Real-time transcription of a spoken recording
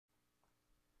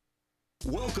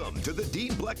Welcome to the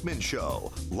Dean Blechman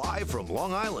Show, live from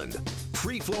Long Island.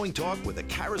 Free-flowing talk with a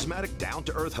charismatic,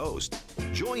 down-to-earth host.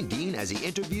 Join Dean as he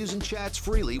interviews and chats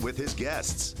freely with his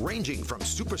guests, ranging from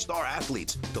superstar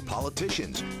athletes to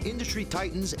politicians, industry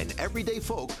titans, and everyday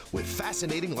folk with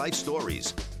fascinating life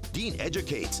stories. Dean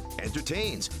educates,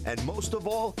 entertains, and most of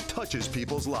all, touches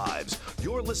people's lives.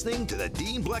 You're listening to the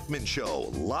Dean Blechman Show,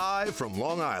 live from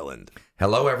Long Island.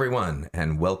 Hello, everyone,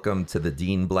 and welcome to the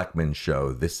Dean Blechman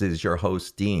Show. This is your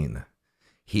host, Dean.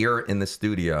 Here in the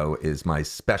studio is my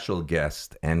special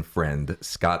guest and friend,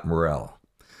 Scott Morrell.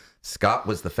 Scott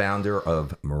was the founder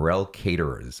of Morrell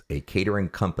Caterers, a catering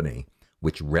company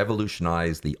which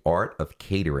revolutionized the art of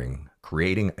catering,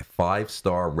 creating a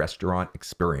five-star restaurant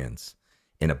experience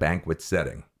in a banquet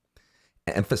setting,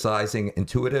 emphasizing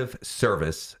intuitive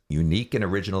service, unique and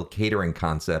original catering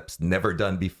concepts never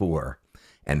done before,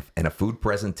 and a food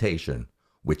presentation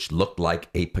which looked like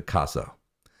a Picasso.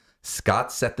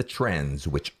 Scott set the trends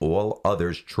which all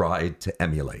others tried to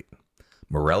emulate.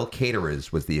 Morrell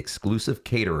Caterers was the exclusive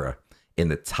caterer in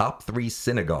the top 3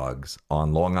 synagogues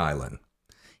on Long Island.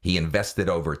 He invested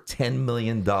over $10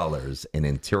 million in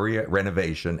interior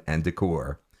renovation and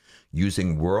decor,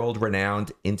 using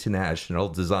world-renowned international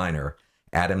designer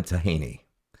Adam Tahaney.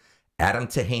 Adam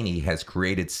Tahaney has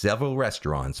created several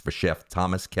restaurants for Chef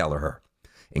Thomas Kelleher,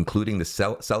 including the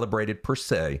celebrated Per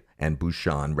Se and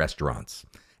Bouchon restaurants,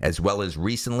 as well as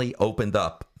recently opened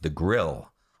up the grill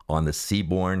on the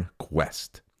Seabourn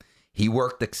Quest. He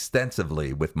worked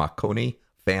extensively with Marconi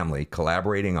family,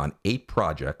 collaborating on 8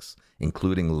 projects,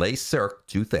 including Le Cirque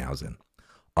 2000,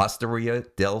 Osteria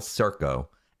del Circo,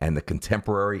 and the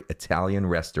contemporary Italian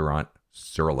restaurant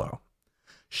Surlo.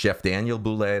 Chef Daniel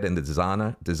Boulad and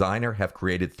the designer have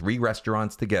created 3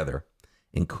 restaurants together,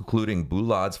 including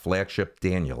Boulad's flagship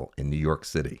Daniel in New York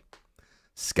City.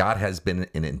 Scott has been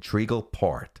an integral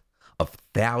part of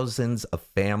thousands of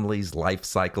families' life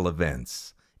cycle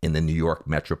events in the New York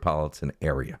metropolitan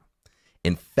area.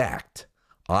 In fact,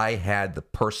 I had the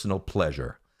personal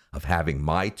pleasure of having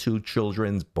my 2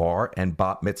 children's bar and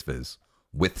bat mitzvahs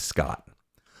with Scott.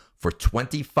 For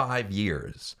 25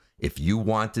 years, if you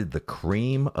wanted the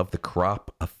cream of the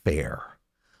crop affair,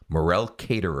 Morrell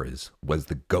Caterers was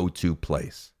the go-to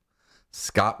place.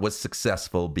 Scott was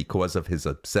successful because of his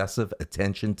obsessive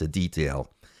attention to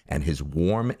detail and his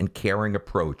warm and caring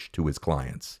approach to his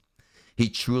clients. He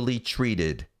truly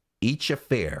treated each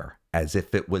affair as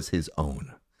if it was his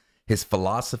own. His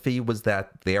philosophy was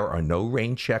that there are no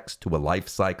rain checks to a life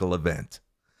cycle event.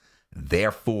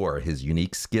 Therefore, his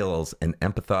unique skills in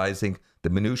empathizing the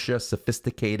minutiae,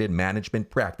 sophisticated management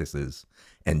practices,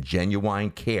 and genuine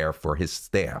care for his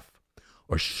staff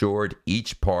assured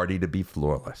each party to be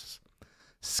flawless.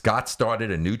 Scott started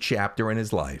a new chapter in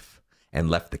his life and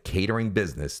left the catering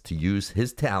business to use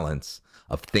his talents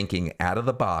of thinking out of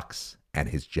the box and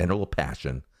his general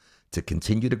passion to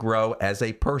continue to grow as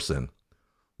a person,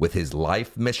 with his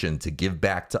life mission to give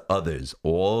back to others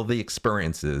all the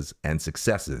experiences and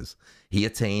successes he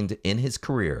attained in his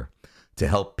career to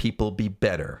help people be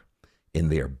better in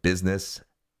their business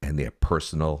and their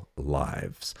personal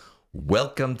lives.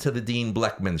 Welcome to the Dean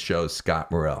Blechman Show, Scott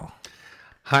Morrell.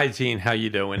 Hi, Dean. How you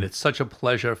doing? It's such a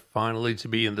pleasure finally to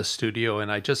be in the studio,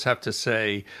 and I just have to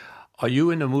say, are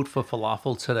you in the mood for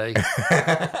falafel today?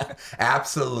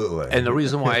 Absolutely. And the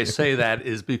reason why I say that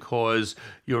is because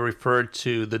you referred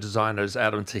to the designer as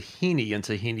Adam Tahaney, and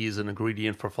tahini is an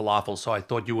ingredient for falafel. So I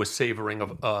thought you were savoring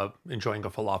of enjoying a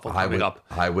falafel coming up.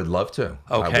 I would love to.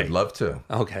 Okay. I would love to.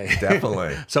 Okay.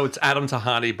 Definitely. So it's Adam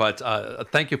Tahaney, but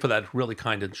thank you for that really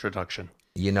kind introduction.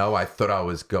 You know, I thought I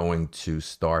was going to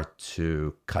start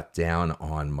to cut down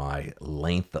on my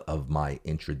length of my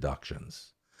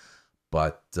introductions.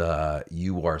 But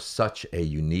you are such a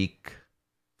unique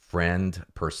friend,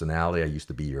 personality. I used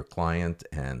to be your client,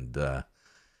 and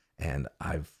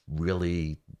I've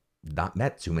really not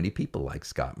met too many people like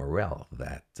Scott Morrell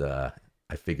that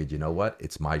I figured, you know what,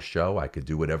 it's my show. I could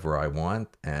do whatever I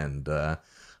want, and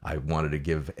I wanted to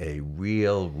give a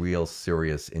real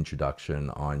serious introduction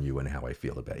on you and how I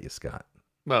feel about you, Scott.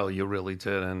 Well, you really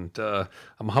did, and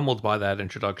I'm humbled by that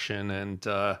introduction, and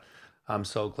I'm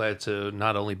so glad to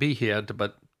not only be here,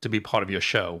 but to be part of your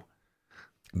show.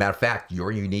 Matter of fact,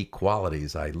 your unique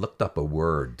qualities, I looked up a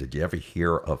word. Did you ever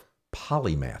hear of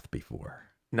polymath before?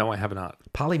 No, I have not.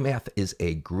 Polymath is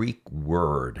a Greek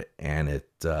word, and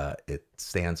it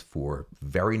stands for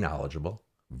very knowledgeable,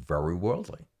 very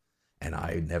worldly. And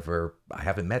I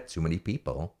haven't met too many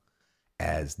people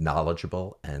as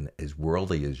knowledgeable and as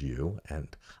worldly as you. And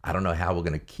I don't know how we're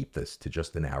going to keep this to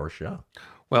just an hour show.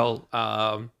 Well,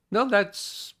 No,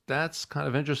 that's kind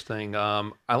of interesting.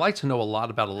 I like to know a lot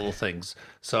about little things.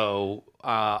 So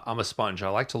I'm a sponge. I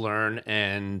like to learn,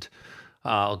 and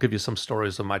I'll give you some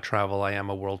stories of my travel. I am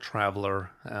a world traveler.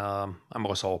 I'm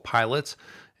also a pilot,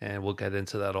 and we'll get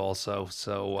into that also.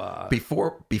 So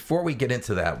Before we get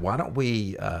into that, why don't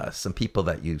we some people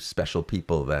that special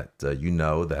people that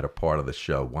that are part of the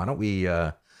show? Why don't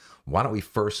we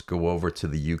first go over to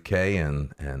the UK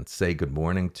and say good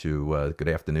morning to good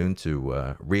afternoon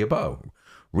to Rea Bow.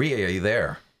 Rea, are you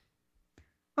there?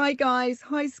 Hi guys.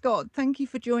 Hi Scott. Thank you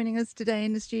for joining us today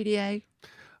in the studio.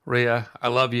 Rea, I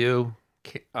love you.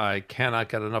 I cannot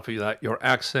get enough of that. Your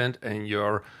accent and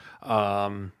your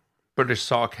British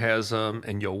sarcasm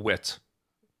and your wit.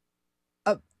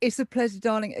 It's a pleasure,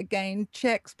 darling. Again,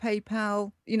 checks,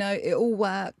 PayPal, it all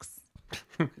works.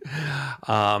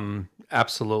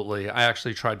 Absolutely.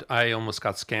 I almost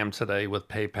got scammed today with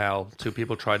PayPal. 2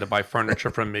 people tried to buy furniture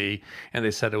from me, and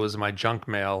they said it was my junk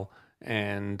mail.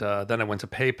 And then I went to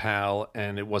PayPal,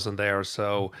 and it wasn't there.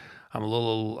 So I'm a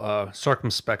little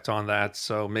circumspect on that.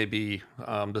 So maybe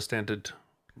the standard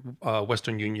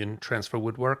Western Union transfer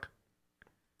would work.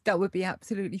 That would be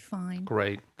absolutely fine.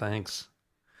 Great. Thanks.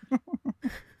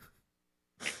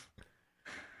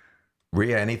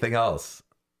 Rea, anything else?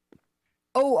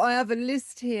 Oh, I have a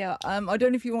list here. I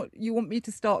don't know if you want me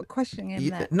to start questioning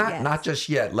that. Not just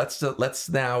yet. Let's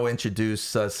now introduce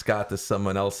Scott to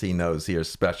someone else he knows here,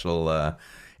 special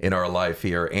in our life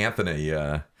here, Anthony.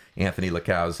 Anthony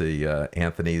Lacauzi.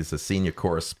 Anthony's a senior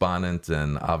correspondent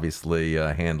and obviously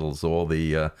handles all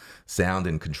the sound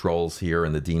and controls here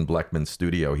in the Dean Blechman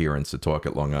studio here in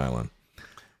Setauket, Long Island.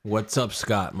 What's up,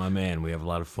 Scott, my man? We have a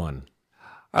lot of fun.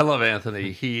 I love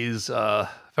Anthony. He's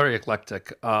very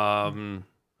eclectic.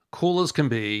 Cool as can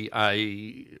be.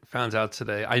 I found out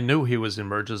today, I knew he was in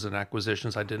mergers and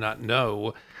acquisitions. I did not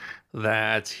know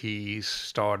that he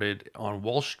started on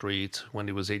Wall Street when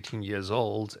he was 18 years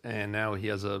old, and now he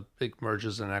has a big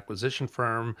mergers and acquisition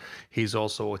firm. He's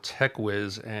also a tech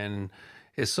whiz, and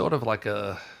it's sort of like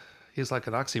he's like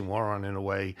an oxymoron in a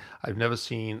way. I've never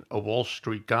seen a Wall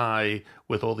Street guy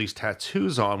with all these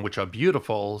tattoos on, which are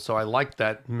beautiful. So I like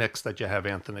that mix that you have,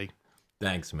 Anthony.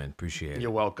 Thanks, man. Appreciate it.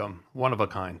 You're welcome. One of a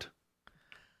kind.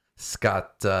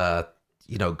 Scott,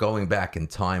 going back in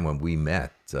time when we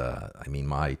met,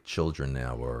 my children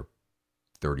now are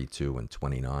 32 and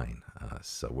 29.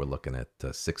 So we're looking at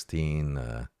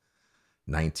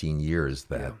 19 years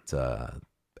that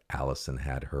Allison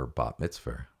had her bat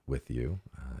mitzvah with you,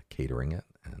 catering it,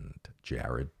 and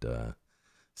Jared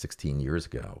 16 years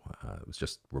ago. It was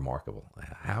just remarkable.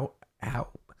 How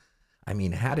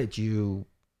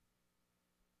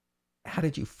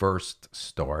did you first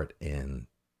start in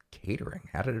catering?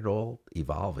 How did it all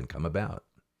evolve and come about?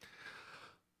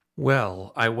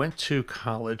 Well, I went to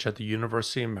college at the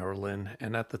University of Maryland,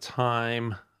 and at the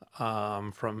time,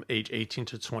 from age 18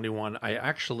 to 21, I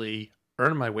actually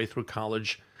earned my way through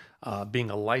college being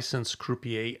a licensed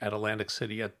croupier at Atlantic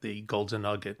City at the Golden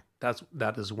Nugget.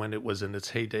 That is when it was in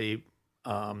its heyday.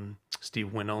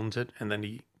 Steve Wynn owned it, and then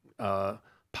he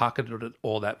pocketed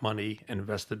all that money and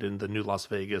invested in the new Las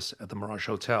Vegas at the Mirage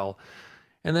Hotel.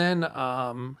 And then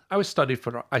I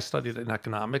studied in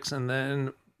economics, and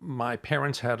then my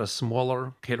parents had a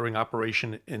smaller catering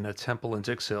operation in a temple in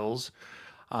Dix Hills.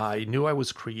 I knew I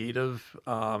was creative,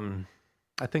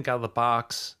 I think out of the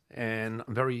box, and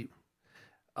I'm very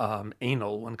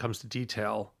anal when it comes to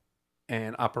detail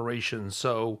and operations.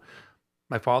 So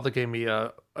my father gave me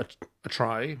a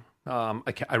try.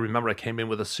 I remember I came in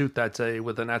with a suit that day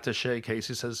with an attaché case.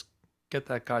 He says, "Get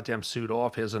that goddamn suit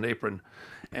off. Here's an apron."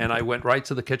 And I went right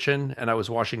to the kitchen, and I was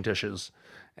washing dishes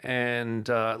and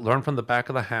learned from the back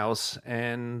of the house.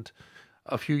 And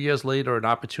a few years later, an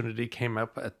opportunity came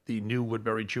up at the new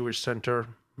Woodbury Jewish Center.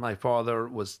 My father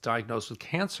was diagnosed with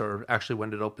cancer, actually,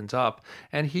 when it opened up,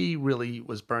 and he really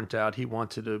was burnt out. He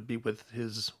wanted to be with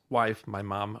his wife, my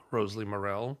mom, Rosalie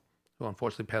Morrell, who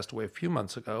unfortunately passed away a few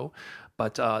months ago.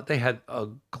 But they had a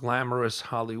glamorous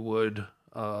Hollywood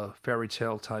fairy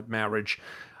tale type marriage.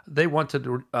 They wanted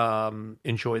to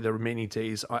enjoy their remaining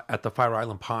days at the Fire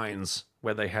Island Pines,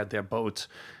 where they had their boat.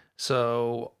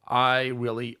 So I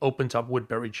really opened up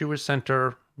Woodbury Jewish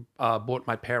Center, bought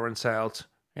my parents out,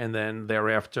 and then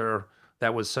thereafter,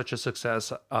 that was such a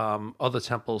success. Other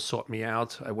temples sought me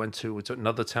out. I went to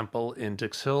another temple in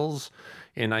Dix Hills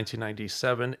in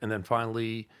 1997, and then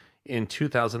finally in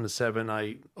 2007,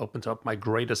 I opened up my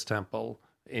greatest temple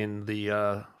in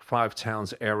the Five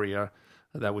Towns area.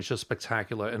 That was just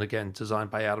spectacular, and again,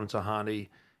 designed by Adam Tahani.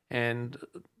 And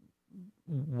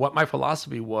what my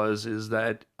philosophy was is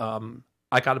that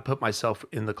I got to put myself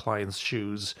in the client's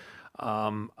shoes.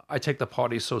 I take the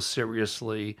party so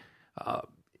seriously.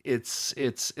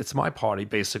 It's my party,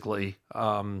 basically.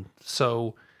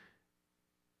 So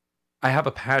I have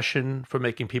a passion for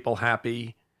making people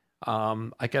happy.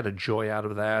 I get a joy out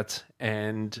of that,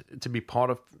 and to be part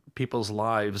of people's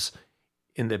lives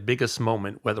in their biggest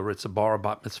moment, whether it's a bar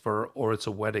bat mitzvah or it's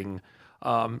a wedding,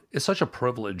 is such a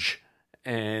privilege.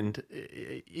 And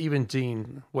even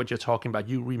Dean, what you're talking about,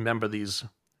 you remember these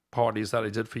parties that I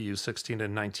did for you 16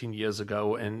 and 19 years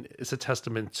ago, and it's a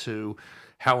testament to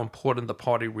how important the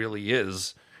party really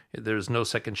is. There's no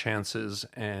second chances,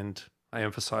 and I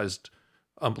emphasized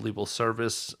unbelievable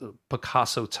service,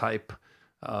 Picasso type,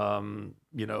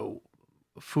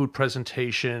 food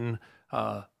presentation,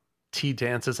 tea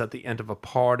dances at the end of a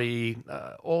party,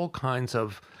 all kinds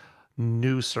of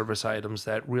new service items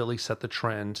that really set the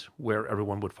trend where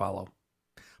everyone would follow.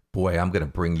 Boy, I'm going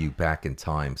to bring you back in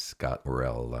time, Scott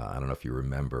Morrell. I don't know if you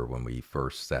remember when we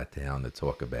first sat down to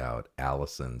talk about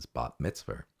Allison's bat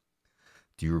mitzvah.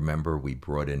 Do you remember we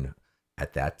brought in,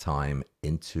 at that time,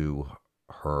 into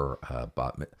her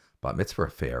bat mitzvah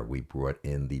affair, we brought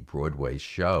in the Broadway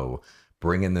show,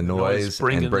 Bringing the Noise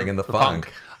and Bringing the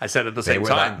Funk. I said at the same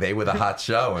time. They were the hot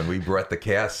show, and we brought the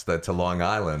cast to Long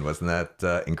Island. Wasn't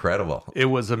that incredible? It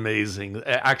was amazing.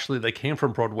 Actually, they came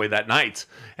from Broadway that night,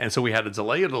 and so we had to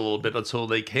delay it a little bit until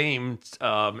they came,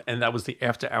 and that was the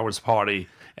after-hours party,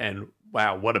 and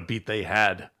wow, what a beat they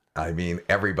had. I mean,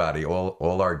 everybody,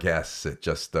 all our guests, it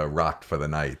just rocked for the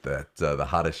night. That the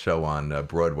hottest show on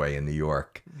Broadway in New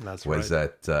York was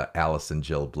at Allison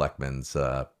Jill Blechman's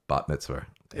bat mitzvah.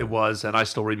 It was, and I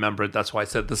still remember it. That's why I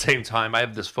said at the same time, I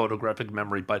have this photographic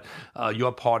memory, but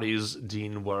your parties,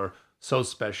 Dean, were so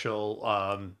special.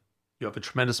 You have a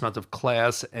tremendous amount of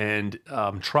class and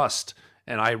trust,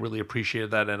 and I really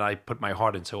appreciated that, and I put my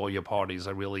heart into all your parties.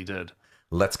 I really did.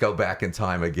 Let's go back in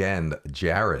time again.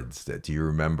 Jared's. Do you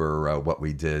remember what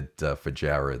we did for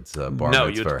Jared's bar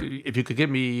mitzvah? If you could give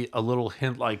me a little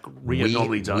hint like Rea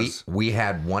normally does. We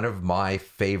had one of my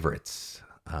favorites.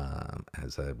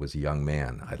 As I was a young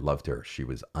man, I loved her. She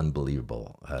was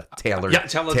unbelievable. Taylor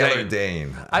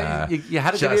Dane. You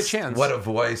had to give me a chance. What a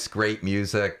voice, great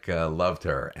music. Loved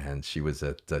her, and she was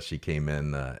she came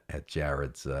in at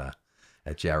Jared's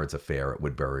affair at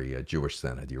Woodbury Jewish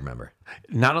Center. Do you remember?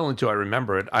 Not only do I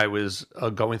remember it, I was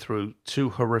going through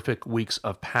 2 horrific weeks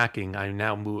of packing. I'm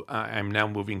now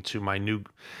moving to my new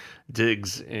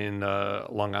digs in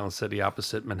Long Island City,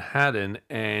 opposite Manhattan,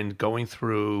 and going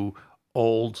through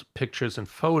old pictures and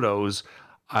photos,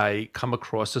 I come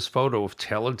across this photo of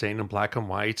Taylor Dane in black and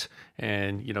white,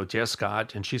 and Dear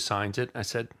Scott, and she signed it. I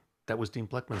said that was Dean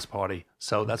Blechman's party,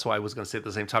 so that's why I was going to say at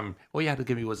the same time. All you had to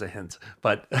give me was a hint,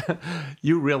 but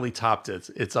you really topped it.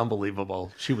 It's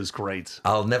unbelievable. She was great.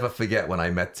 I'll never forget when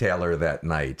I met Taylor that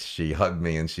night. She hugged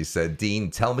me and she said,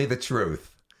 "Dean, tell me the truth.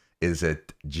 Is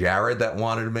it Jared that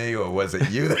wanted me, or was it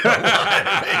you that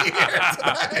wanted me here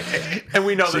tonight?" And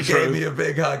we know the truth. She gave me a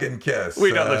big hug and kiss.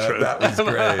 We know the truth. That was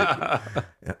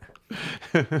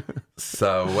great.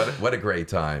 So what a great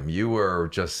time. You were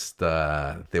just,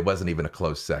 there wasn't even a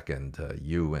close second.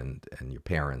 You and your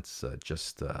parents,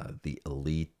 just the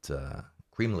elite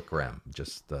cream de la creme.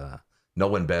 Just no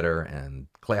one better, and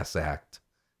class act.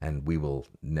 And we will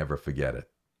never forget it.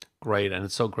 Great. And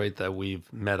it's so great that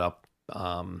we've met up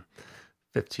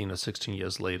 15 or 16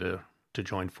 years later to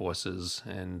join forces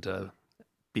and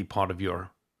be part of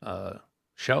your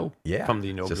show from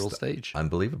the inaugural stage.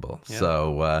 Unbelievable. Yeah.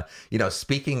 So,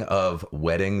 speaking of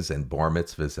weddings and bar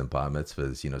mitzvahs and bar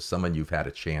mitzvahs, someone you've had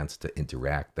a chance to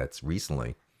interact that's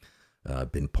recently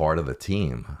been part of the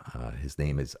team. His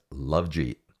name is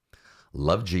Lovejeet.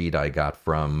 Lovejeet I got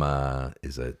from,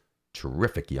 is a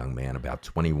terrific young man, about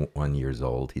 21 years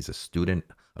old. He's a student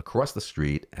across the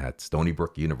street at Stony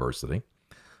Brook University,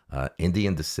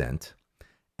 Indian descent,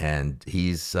 and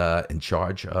he's in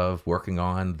charge of working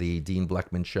on the Dean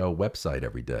Blechman Show website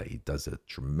every day. He does a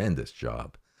tremendous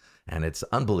job, and it's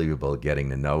unbelievable getting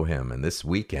to know him. And this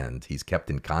weekend, he's kept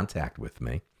in contact with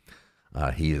me.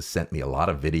 He has sent me a lot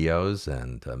of videos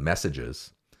and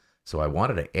messages. So I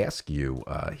wanted to ask you,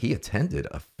 he attended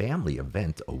a family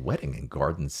event, a wedding in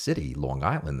Garden City, Long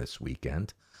Island this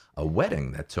weekend. A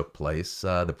wedding that took place,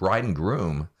 the bride and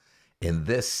groom, in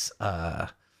this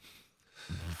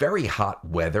very hot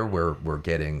weather. We're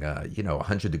getting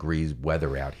 100 degrees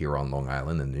weather out here on Long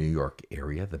Island in the New York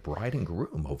area. The bride and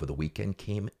groom over the weekend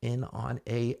came in on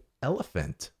a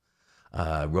elephant,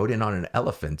 rode in on an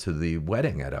elephant to the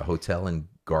wedding at a hotel in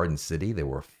Garden City. There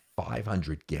were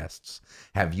 500 guests.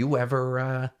 Have you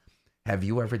ever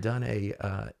done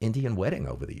a Indian wedding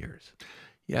over the years?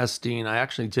 Yes, Dean, I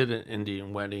actually did an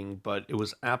Indian wedding, but it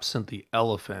was absent the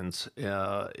elephant.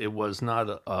 It was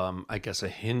not, I guess, a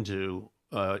Hindu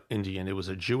Indian. It was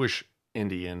a Jewish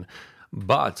Indian.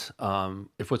 But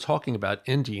if we're talking about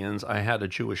Indians, I had a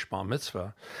Jewish bar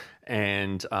mitzvah,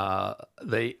 and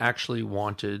they actually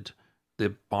wanted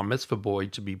the bar mitzvah boy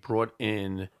to be brought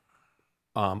in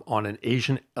on an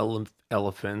Asian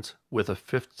elephant with a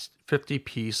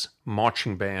 50-piece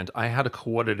marching band. I had to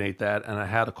coordinate that, and I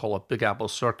had to call up Big Apple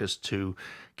Circus to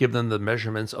give them the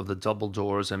measurements of the double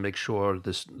doors and make sure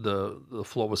the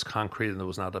floor was concrete and there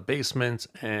was not a basement.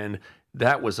 And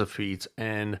that was a feat.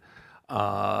 And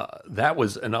that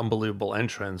was an unbelievable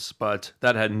entrance, but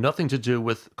that had nothing to do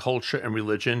with culture and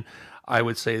religion. I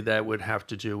would say that would have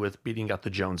to do with beating out the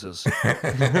Joneses.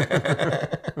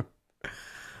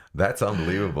 That's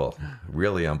unbelievable.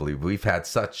 Really unbelievable. We've had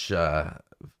such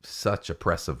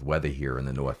oppressive weather here in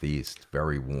the Northeast,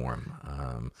 very warm.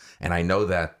 And I know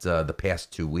that the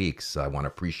past 2 weeks, I want to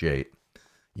appreciate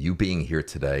you being here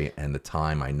today and the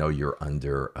time. I know you're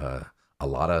under a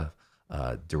lot of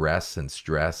duress and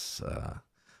stress.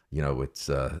 It's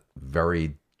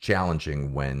very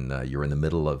challenging when you're in the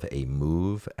middle of a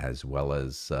move as well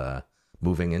as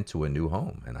moving into a new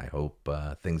home. And I hope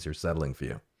things are settling for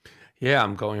you. Yeah,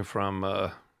 I'm going from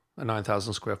a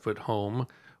 9,000 square foot home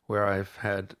where I've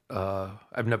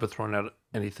never thrown out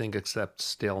anything except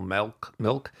stale milk,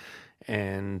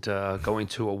 and going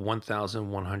to a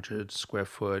 1,100 square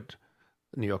foot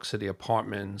New York City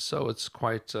apartment. So it's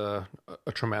quite a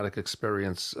traumatic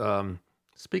experience.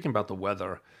 Speaking about the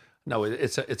weather, no,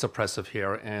 it's oppressive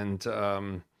here, and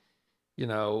I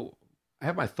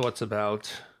have my thoughts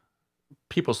about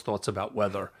people's thoughts about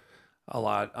weather. A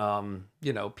lot.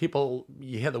 People,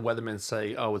 you hear the weathermen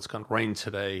say, oh, it's going to rain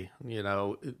today.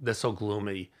 They're so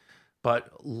gloomy.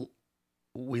 But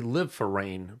we live for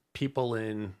rain. People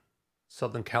in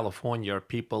Southern California,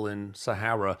 people in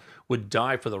Sahara would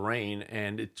die for the rain.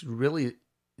 And it really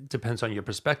depends on your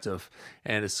perspective.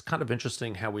 And it's kind of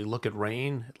interesting how we look at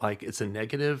rain like it's a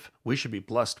negative. We should be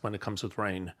blessed when it comes with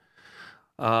rain.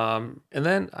 And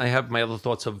then I have my other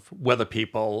thoughts of weather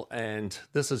people, and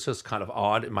this is just kind of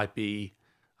odd. It might be,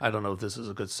 I don't know if this is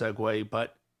a good segue,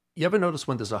 but you ever notice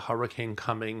when there's a hurricane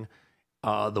coming,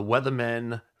 the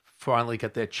weathermen finally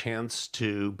get their chance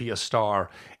to be a star,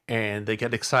 and they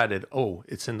get excited. Oh,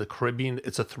 it's in the Caribbean.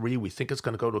 It's a 3. We think it's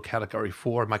going to go to a category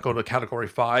 4. It might go to a category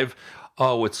 5.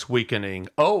 Oh, it's weakening.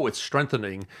 Oh, it's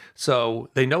strengthening. So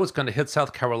they know it's going to hit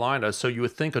South Carolina. So you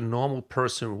would think a normal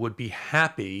person would be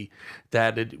happy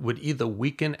that it would either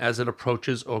weaken as it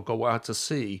approaches or go out to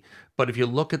sea. But if you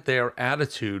look at their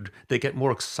attitude, they get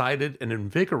more excited and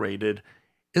invigorated.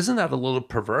 Isn't that a little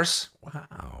perverse?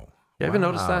 Wow. You ever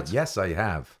noticed that? Yes, I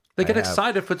have. They get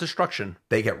excited for destruction.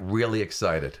 They get really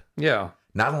excited. Yeah.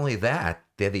 Not only that,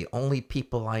 they're the only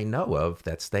people I know of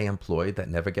that stay employed that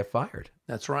never get fired.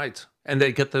 That's right. And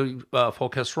they get the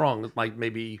forecast wrong, like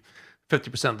maybe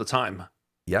 50% of the time.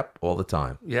 Yep, all the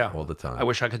time. Yeah. All the time. I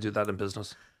wish I could do that in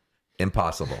business.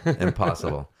 Impossible.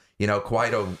 Impossible.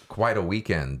 Quite a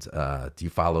weekend. Do you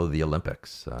follow the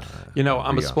Olympics?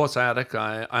 I'm a sports addict.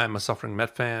 I'm a suffering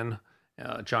Met fan.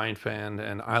 Giant fan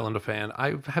and Islander fan.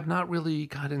 I have not really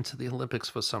got into the Olympics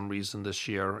for some reason this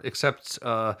year, except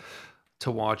to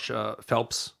watch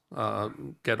Phelps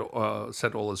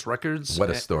set all his records.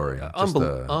 What a story!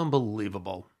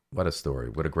 Unbelievable. What a story!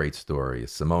 What a great story!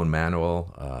 Simone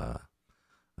Manuel,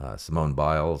 Simone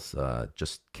Biles,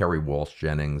 just Kerry Walsh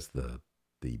Jennings,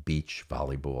 the beach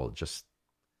volleyball, just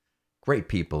great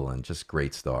people and just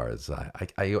great stars.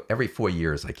 I every 4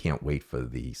 years I can't wait for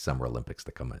the Summer Olympics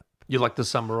to come in. You like the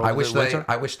summer over the winter?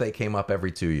 I wish they came up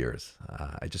every 2 years.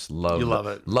 I just love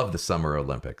it. Love the Summer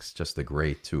Olympics. Just a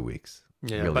great 2 weeks.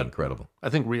 Yeah, really incredible. I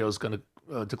think Rio's going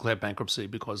to declare bankruptcy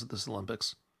because of this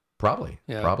Olympics. Probably.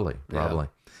 Yeah.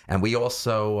 And we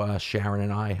also, Sharon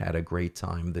and I had a great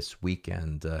time this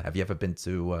weekend. Have you ever been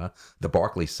to the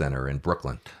Barclays Center in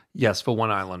Brooklyn? Yes, for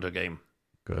one Islander game.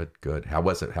 Good. How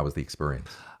was it? How was the experience?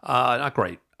 Not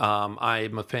great.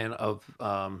 I'm a fan of,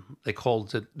 they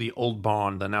called it the Old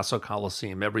Barn, the Nassau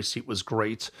Coliseum. Every seat was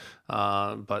great,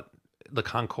 but the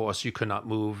concourse, you could not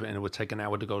move, and it would take an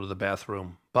hour to go to the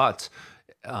bathroom. But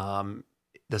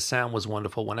the sound was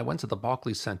wonderful. When I went to the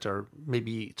Barclays Center,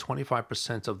 maybe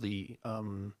 25% of the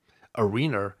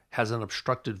arena has an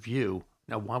obstructed view.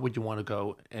 Now, why would you want to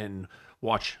go and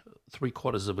watch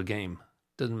 3/4 of a game?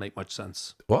 Doesn't make much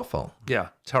sense. Awful. Yeah,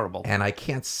 terrible. And I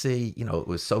can't see, it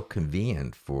was so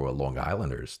convenient for Long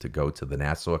Islanders to go to the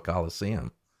Nassau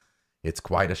Coliseum. It's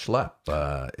quite a schlep.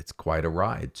 It's quite a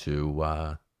ride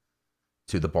to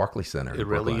to the Barclays Center. It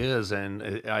really is,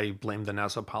 and I blame the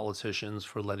NASA politicians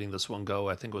for letting this one go.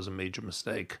 I think it was a major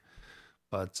mistake,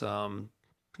 but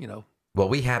you know. Well,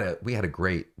 we had a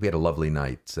lovely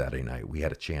night Saturday night. We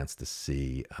had a chance to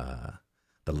see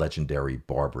the legendary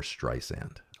Barbra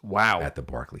Streisand. Wow! At the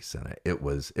Barclays Center, it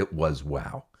was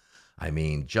wow. I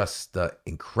mean, just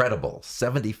incredible.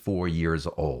 74 years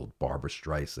old, Barbra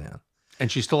Streisand. And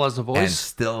she still has the voice? And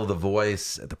still the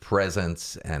voice, the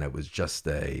presence, and it was just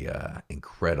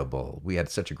incredible. We had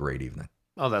such a great evening.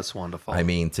 Oh, that's wonderful. I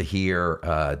mean, to hear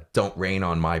Don't Rain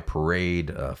on My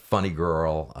Parade, Funny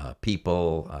Girl,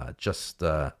 People,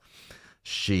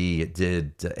 she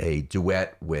did a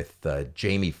duet with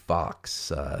Jamie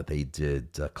Foxx. They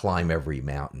did Climb Every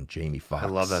Mountain, Jamie Foxx. I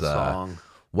love that song.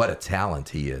 What a talent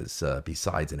he is!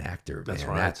 Besides an actor, that's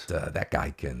man. Right. That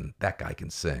guy can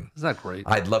sing. Isn't that great?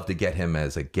 I'd love to get him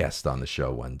as a guest on the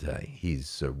show one day.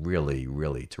 He's really,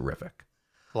 really terrific.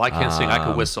 Well, I can't sing. I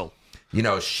can whistle. You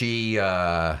know,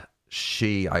 I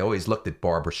always looked at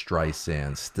Barbra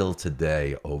Streisand still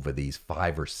today over these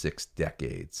 5 or 6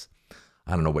 decades.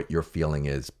 I don't know what your feeling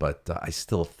is, but I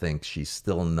still think she's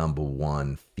still number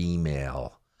one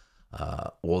female.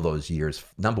 All those years,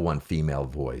 number one female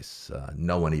voice.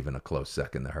 No one even a close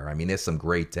second to her. I mean, there's some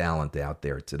great talent out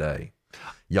there today.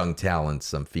 Young talent,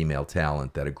 some female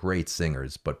talent that are great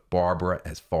singers. But Barbara,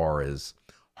 as far as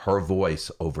her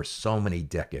voice over so many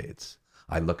decades,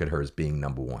 I look at her as being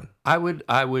number one. I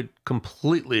would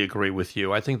completely agree with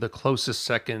you. I think the closest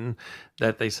second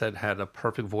that they said had a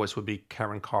perfect voice would be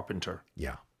Karen Carpenter.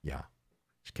 Yeah.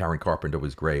 Karen Carpenter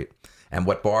was great. And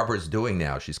what Barbara's doing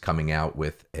now, she's coming out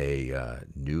with a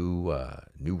new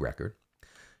record.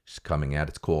 She's coming out.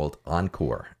 It's called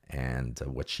Encore. And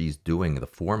what she's doing, the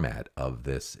format of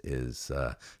this is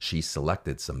she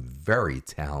selected some very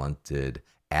talented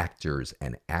actors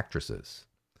and actresses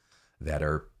that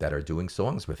are doing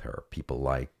songs with her. People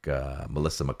like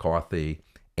Melissa McCarthy,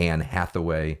 Anne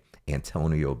Hathaway,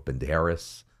 Antonio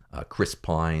Banderas, Chris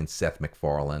Pine, Seth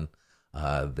MacFarlane.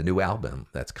 The new album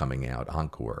that's coming out,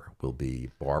 Encore, will be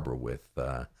Barbara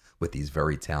with these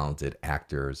very talented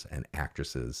actors and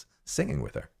actresses singing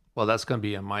with her. Well, that's going to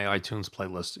be on my iTunes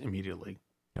playlist immediately.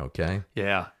 Okay.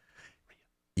 Yeah.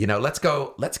 You know, let's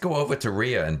go over to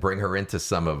Rea and bring her into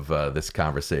some of this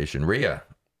conversation. Rea.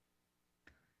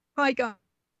 Hi, guys.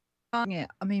 I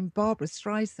mean, Barbra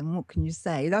Streisand, what can you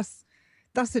say? That's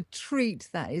a treat,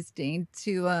 that is, Dean,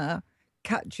 to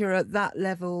catch her at that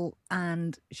level,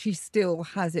 and she still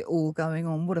has it all going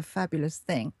on. What a fabulous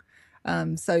thing.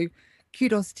 So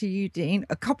kudos to you, Dean.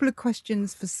 A couple of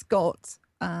questions for Scott.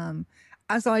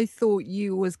 As I thought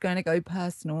you was going to go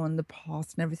personal on the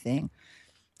past and everything,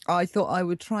 I thought I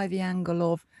would try the angle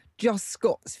of just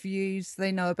Scott's views.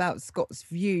 They know about Scott's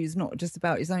views, not just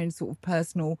about his own sort of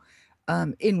personal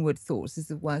inward thoughts, as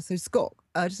it were. So Scott,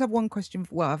 I just have one question.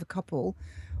 I have a couple.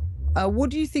 What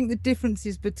do you think the difference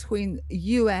is between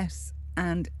US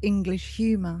and English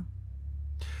humor?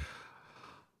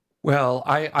 Well,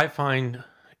 I find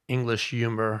English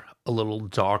humor a little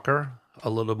darker, a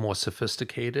little more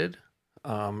sophisticated,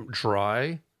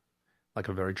 dry, like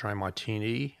a very dry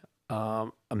martini.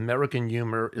 American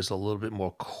humor is a little bit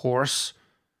more coarse,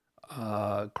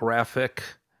 graphic,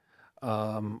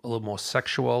 a little more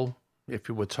sexual, if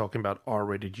you were talking about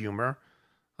R-rated humor.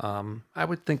 I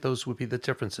would think those would be the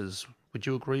differences. Would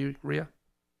you agree, Rea?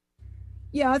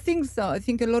 Yeah, I think so. I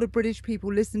think a lot of British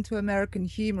people listen to American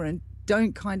humor and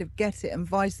don't kind of get it, and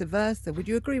vice versa. Would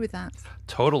you agree with that?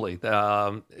 Totally.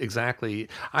 Exactly.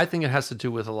 I think it has to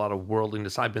do with a lot of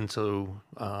worldliness. I've been to,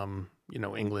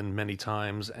 England many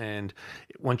times, and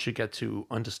once you get to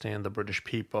understand the British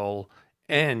people,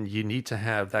 and you need to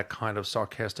have that kind of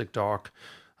sarcastic, dark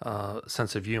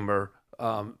sense of humor,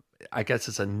 I guess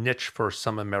it's a niche for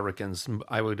some Americans.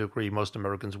 I would agree most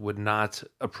Americans would not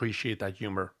appreciate that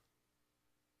humor.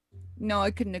 No,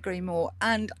 I couldn't agree more.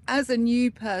 And as a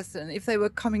new person, if they were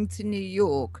coming to New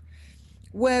York,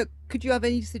 where could you have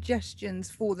any suggestions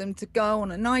for them to go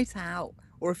on a night out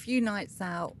or a few nights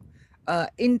out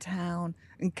in town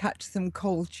and catch some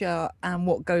culture and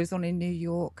what goes on in New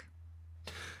York?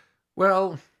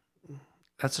 Well,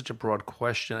 that's such a broad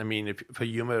question. I mean, for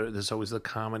humor, there's always the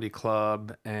comedy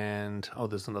club, and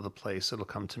there's another place. It'll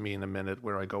come to me in a minute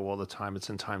where I go all the time.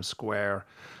 It's in Times Square.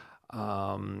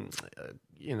 I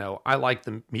like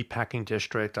the Meatpacking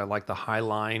District. I like the High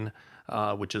Line,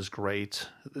 which is great.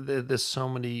 There's so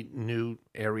many new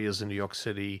areas in New York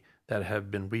City that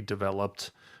have been redeveloped.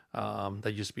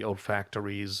 That used to be old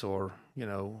factories or,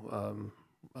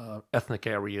 ethnic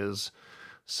areas.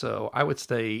 So I would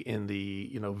stay in the,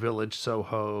 Village,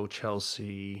 Soho,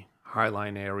 Chelsea, High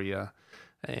Line area.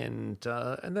 And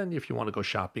then if you want to go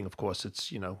shopping, of course,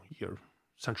 it's, your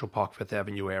Central Park, Fifth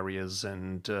Avenue areas.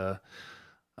 And,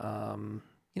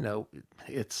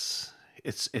 it's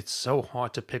so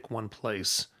hard to pick one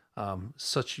place.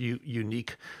 Such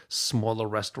unique, smaller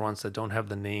restaurants that don't have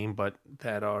the name, but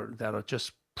that are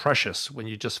just precious when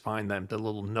you just find them, the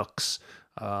little nooks.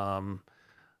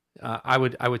 I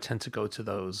would tend to go to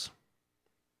those.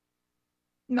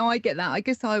 No, I get that. I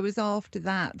guess I was after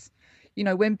that.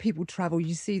 When people travel,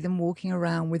 you see them walking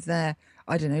around with their,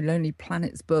 I don't know, Lonely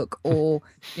Planets book or,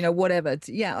 whatever.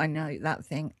 Yeah, I know that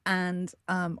thing. And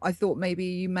I thought maybe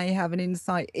you may have an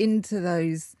insight into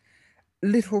those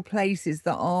little places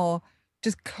that are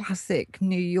just classic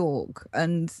New York.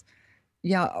 And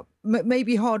yeah,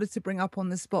 maybe harder to bring up on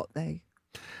the spot though.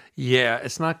 Yeah,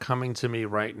 it's not coming to me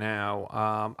right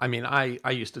now. I mean, I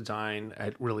used to dine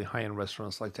at really high-end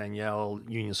restaurants like Danielle,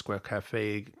 Union Square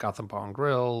Cafe, Gotham Bar and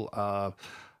Grill.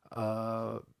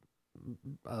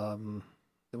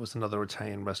 There was another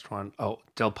Italian restaurant,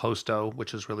 Del Posto,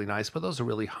 which is really nice. But those are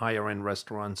really higher-end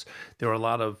restaurants. There are a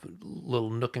lot of little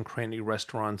nook and cranny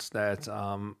restaurants that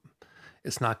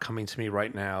it's not coming to me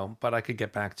right now. But I could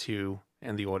get back to you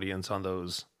and the audience on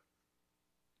those.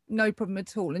 No problem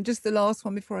at all. And just the last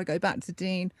one before I go back to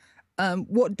Dean.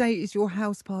 What date is your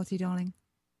house party, darling?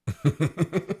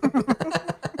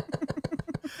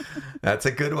 That's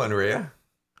a good one, Rea.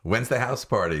 When's the house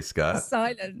party, Scott?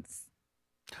 Silence.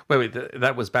 Wait,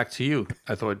 that was back to you.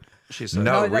 I thought she said.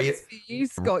 No, Rea. That's for you,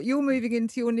 Scott. You're moving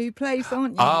into your new place,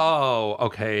 aren't you? Oh,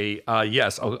 okay.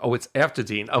 Yes. Oh, it's after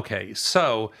Dean. Okay,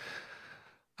 so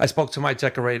I spoke to my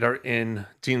decorator in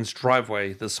Dean's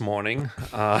driveway this morning.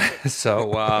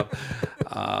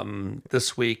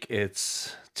 This week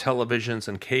it's televisions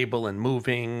and cable and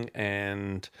moving.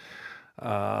 And,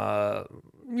 I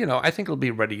think it'll be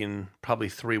ready in probably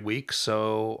 3 weeks.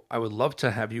 So I would love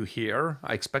to have you here.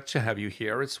 I expect to have you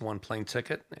here. It's one plane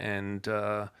ticket. And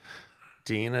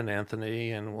Dean and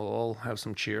Anthony, and we'll all have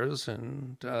some cheers.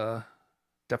 And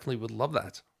definitely would love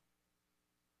that.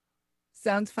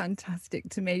 Sounds fantastic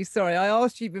to me. Sorry, I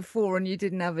asked you before and you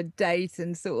didn't have a date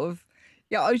and sort of,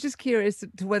 yeah, I was just curious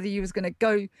to whether you was going to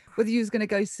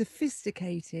go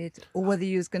sophisticated or whether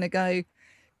you was going to go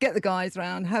get the guys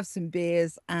around, have some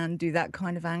beers and do that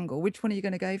kind of angle. Which one are you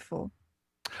going to go for?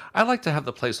 I like to have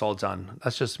the place all done.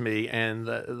 That's just me. And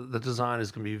the design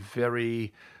is going to be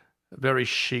very, very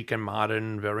chic and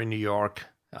modern, very New York,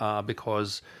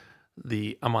 because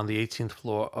I'm on the 18th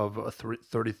floor of a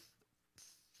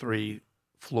 33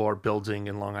 floor building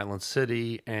in Long Island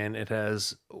City, and it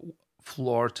has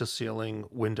floor to ceiling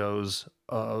windows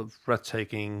of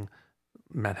breathtaking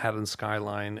Manhattan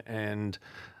skyline, and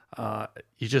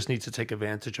you just need to take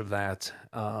advantage of that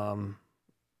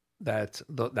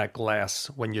that glass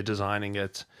when you're designing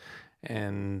it.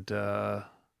 And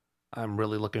I'm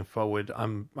really looking forward.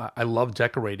 I love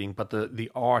decorating, but the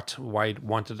art, why I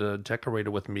wanted a decorator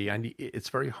with me, it's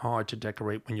very hard to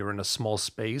decorate when you're in a small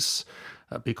space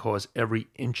because every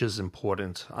inch is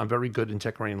important. I'm very good in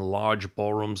decorating large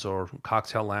ballrooms or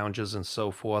cocktail lounges and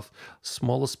so forth.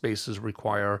 Smaller spaces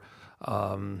require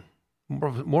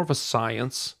more of a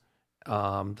science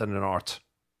than an art.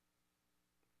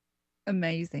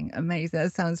 Amazing.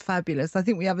 That sounds fabulous. I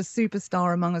think we have a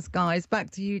superstar among us guys.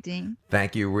 Back to you, Dean.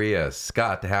 Thank you, Rea.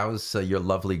 Scott, how's your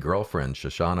lovely girlfriend,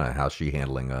 Shoshana? How's she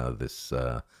handling this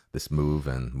move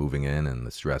and moving in and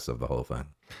the stress of the whole thing?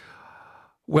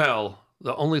 Well,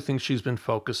 the only thing she's been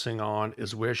focusing on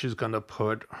is where she's going to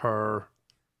put her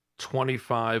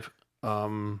 25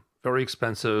 very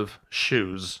expensive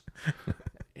shoes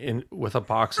with her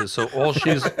boxes. So all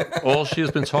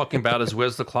she's been talking about is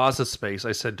where's the closet space.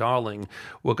 I said, darling,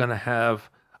 we're going to have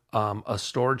a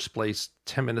storage space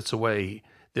 10 minutes away.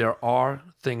 There are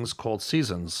things called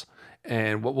seasons.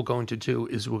 And what we're going to do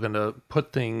is we're going to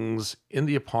put things in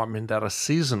the apartment that are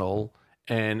seasonal.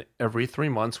 And every 3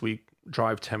 months we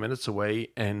drive 10 minutes away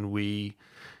and we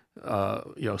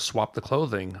swap the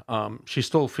clothing. She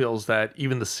still feels that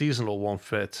even the seasonal won't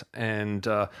fit. And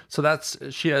so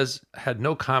she has had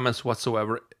no comments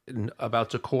whatsoever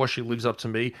about decor. She leaves up to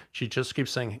me. She just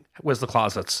keeps saying, where's the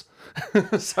closets?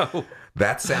 So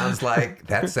that sounds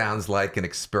like an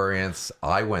experience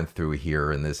I went through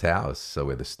here in this house. So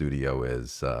where the studio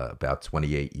is, about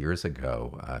 28 years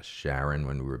ago, Sharon,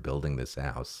 when we were building this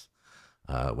house,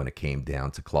 when it came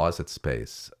down to closet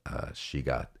space, she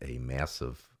got a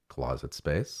massive closet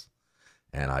space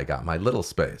and I got my little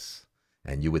space.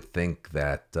 And you would think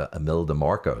that Imelda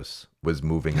Marcos was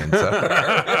moving into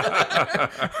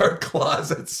her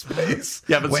closet space.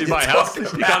 You haven't seen my house? You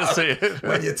gotta see it.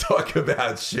 When you talk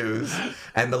about shoes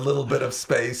and the little bit of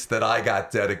space that I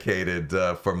got dedicated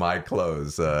for my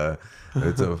clothes.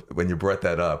 When you brought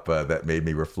that up, that made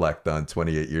me reflect on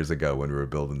 28 years ago when we were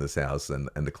building this house and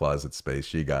the closet space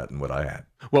she got and what I had.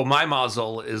 Well, my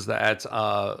mazel is that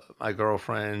my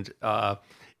girlfriend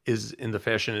is in the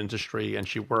fashion industry, and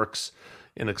she works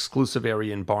in an exclusive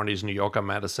area in Barney's, New York, on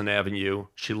Madison Avenue.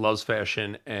 She loves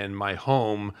fashion, and my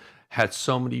home had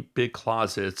so many big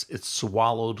closets, it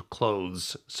swallowed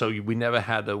clothes. So we never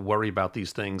had to worry about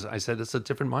these things. I said, it's a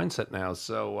different mindset now.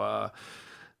 So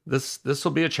this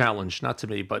will be a challenge, not to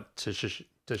me, but to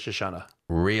Shoshana.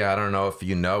 Rea, I don't know if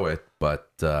you know it,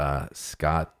 but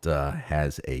Scott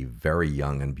has a very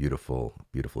young and beautiful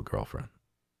girlfriend.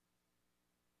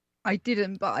 I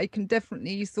didn't, but I can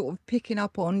definitely sort of picking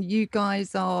up on you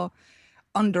guys are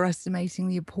underestimating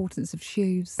the importance of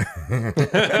shoes.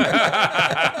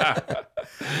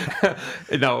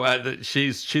 No,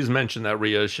 she's mentioned that,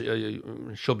 Rea.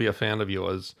 She'll be a fan of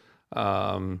yours.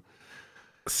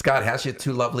 Scott, how's your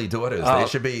two lovely daughters?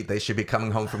 They should be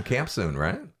coming home from camp soon,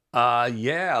 right?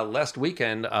 Yeah, last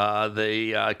weekend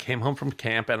they came home from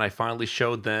camp, and I finally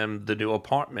showed them the new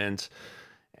apartment.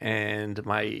 And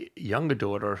my younger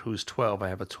daughter, who's 12, I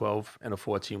have a 12 and a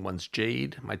 14. One's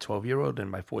Jade, my 12-year-old, and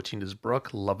my 14 is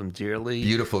Brooke. Love them dearly.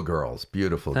 Beautiful girls.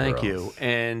 Thank you.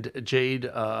 And Jade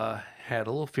had a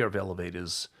little fear of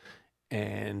elevators.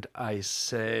 And I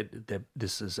said that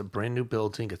this is a brand new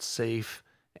building. It's safe,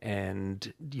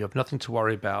 and you have nothing to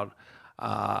worry about.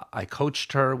 I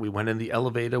coached her. We went in the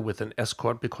elevator with an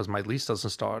escort because my lease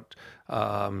doesn't start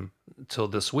till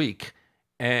this week.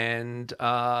 And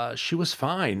she was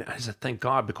fine. I said, thank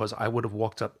God, because I would have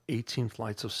walked up 18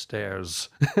 flights of stairs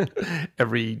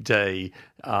every day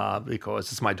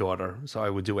because it's my daughter. So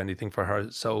I would do anything for her.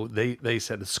 So they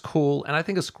said it's cool. And I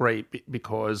think it's great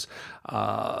because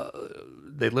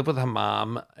they live with her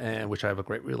mom, which I have a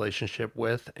great relationship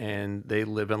with, and they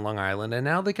live in Long Island. And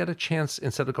now they get a chance,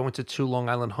 instead of going to 2 Long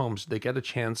Island homes, they get a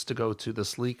chance to go to the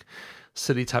sleek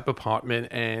city type apartment,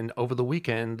 and over the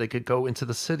weekend they could go into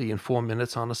the city in 4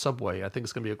 minutes on a subway. I think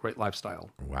it's going to be a great lifestyle.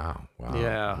 Wow.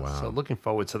 Yeah. Wow. So looking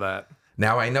forward to that.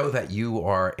 Now, I know that you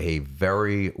are a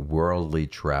very worldly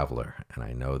traveler, and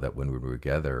I know that when we were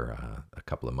together a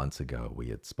couple of months ago, we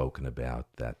had spoken about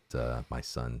that my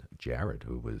son Jared,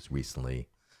 who was recently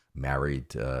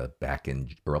married back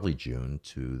in early June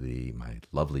to my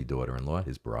lovely daughter-in-law,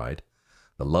 his bride,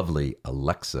 the lovely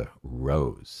Alexa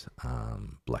Rose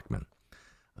Blechman.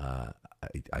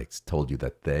 I told you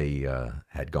that they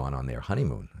had gone on their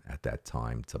honeymoon at that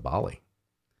time to Bali.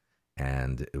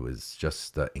 And it was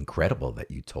just incredible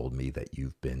that you told me that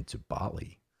you've been to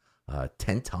Bali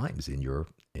 10 times in your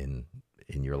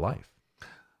life.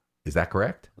 Is that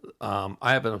correct?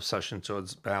 I have an obsession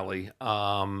towards Bali.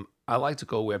 I like to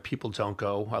go where people don't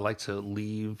go. I like to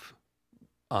leave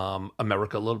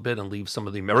America a little bit and leave some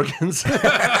of the Americans.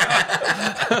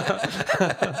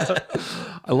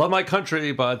 I love my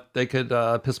country, but they could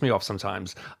piss me off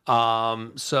sometimes.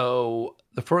 So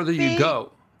the further you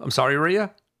go, I'm sorry, Rea?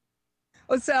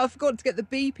 Oh, so I forgot to get the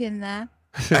beep in there.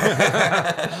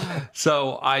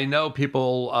 So I know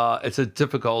people, it's a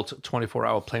difficult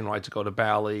 24-hour plane ride to go to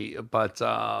Bali, but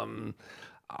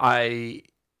I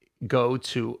go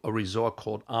to a resort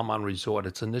called Aman Resort.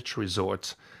 It's a niche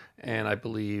resort. And I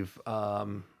believe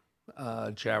Jared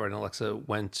and Alexa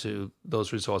went to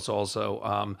those resorts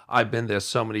also. I've been there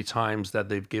so many times that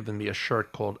they've given me a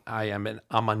shirt called I Am an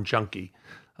Aman Junkie,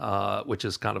 which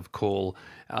is kind of cool.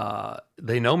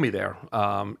 They know me there.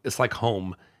 It's like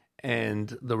home.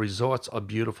 And the resorts are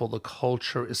beautiful. The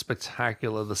culture is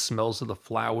spectacular. The smells of the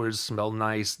flowers smell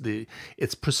nice.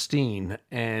 It's pristine.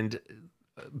 And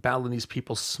Balinese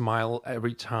people smile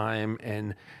every time,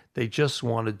 and they just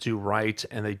want to do right,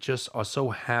 and they just are so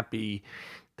happy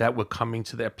that we're coming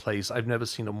to their place. I've never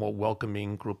seen a more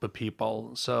welcoming group of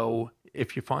people. So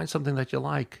if you find something that you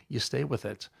like, you stay with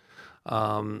it.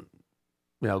 Going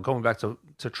back to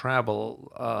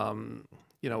travel,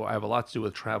 I have a lot to do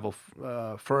with travel.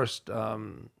 First, I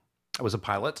was a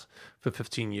pilot for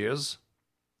 15 years,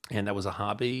 and that was a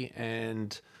hobby,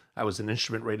 and I was an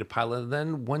instrument-rated pilot. And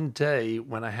then one day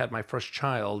when I had my first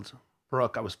child,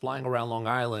 Brooke, I was flying around Long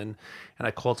Island, and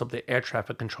I called up the air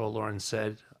traffic controller and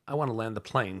said, I want to land the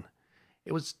plane.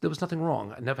 There was nothing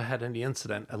wrong. I never had any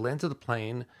incident. I landed the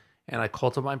plane, and I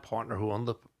called up my partner who owned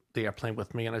the airplane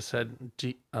with me, and I said,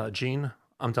 Gene,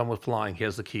 I'm done with flying.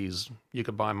 Here's the keys. You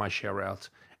could buy my share out.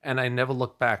 And I never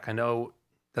looked back. I know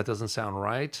that doesn't sound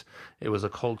right. It was a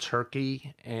cold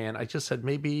turkey. And I just said,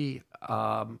 maybe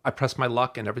I pressed my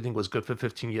luck and everything was good for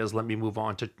 15 years. Let me move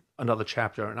on to another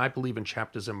chapter. And I believe in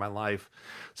chapters in my life.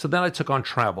 So then I took on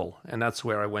travel. And that's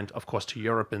where I went, of course, to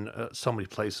Europe and so many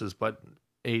places. But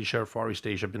Asia, Far East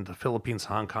Asia, I've been to the Philippines,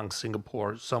 Hong Kong,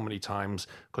 Singapore so many times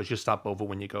because you stop over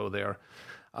when you go there.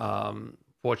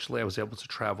 Fortunately, I was able to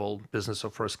travel business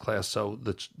or first class, so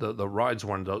the rides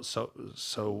weren't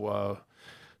so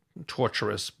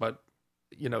torturous. But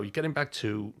you're getting back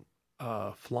to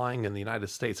flying in the United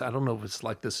States. I don't know if it's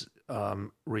like this,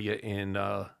 Rea, in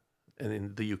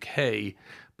the UK,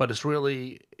 but it's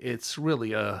really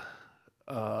a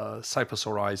Cyprus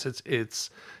or ice. It's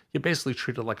you're basically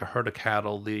treated like a herd of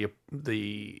cattle. The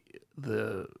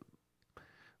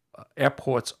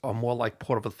airports are more like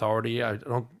port of authority. I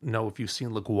don't know if you've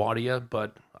seen LaGuardia,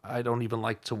 but I don't even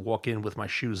like to walk in with my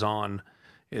shoes on.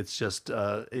 It's just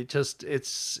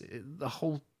it's the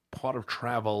whole part of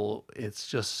travel. It's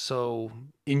just so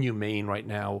inhumane right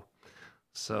now.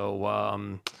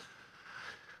 So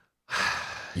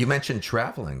you mentioned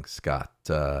traveling, Scott.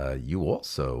 You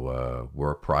also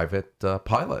were a private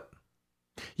pilot.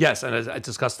 Yes, and I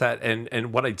discussed that.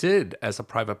 And what I did as a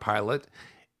private pilot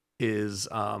is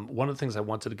one of the things I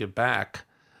wanted to give back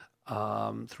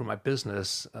through my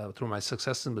business, through my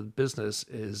success in the business,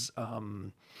 is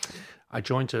I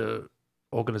joined an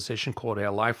organization called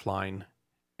Air Lifeline,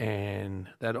 and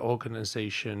that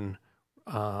organization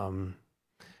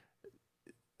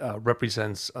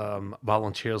represents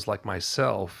volunteers like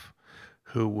myself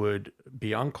who would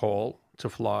be on call to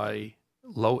fly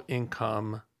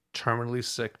low-income, terminally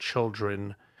sick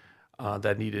children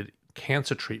that needed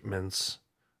cancer treatments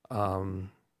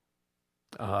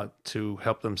to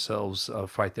help themselves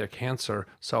fight their cancer.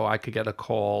 So I could get a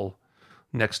call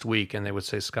next week and they would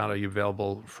say, Scott, are you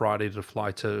available Friday to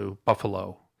fly to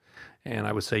Buffalo? And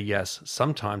I would say yes.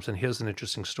 Sometimes, and here's an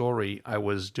interesting story, I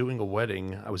was doing a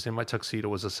wedding. I was in my tuxedo.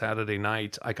 It was a Saturday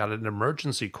night. I got an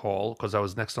emergency call because I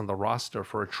was next on the roster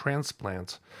for a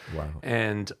transplant. Wow.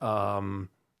 And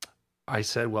I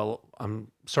said, well,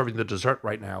 I'm serving the dessert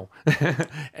right now.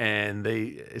 And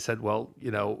they said, well,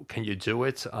 can you do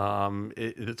it?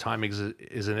 The timing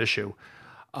is an issue.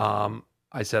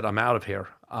 I said, I'm out of here.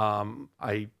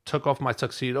 I took off my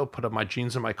tuxedo, put up my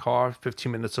jeans in my car,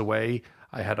 15 minutes away.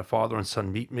 I had a father and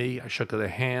son meet me. I shook their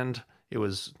hand. It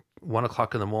was 1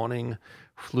 o'clock in the morning.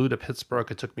 Flew to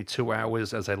Pittsburgh. It took me 2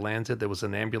 hours. As I landed, there was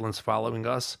an ambulance following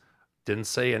us. Didn't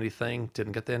say anything.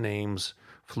 Didn't get their names.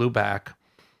 Flew back.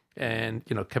 And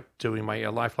kept doing my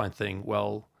Air Lifeline thing.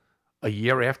 Well, a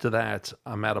year after that,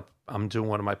 I'm doing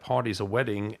one of my parties, a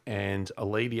wedding, and a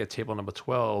lady at table number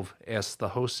 12 asked the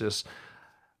hostess,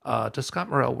 "Does Scott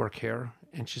Morrell work here?"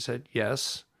 And she said,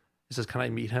 "Yes." He says, "Can I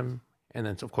meet him?" And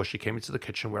then, of course, she came into the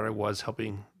kitchen where I was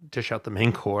helping dish out the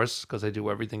main course because I do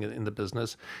everything in the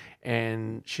business.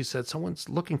 And she said, "Someone's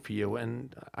looking for you."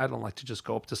 And I don't like to just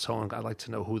go up to someone. I like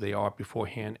to know who they are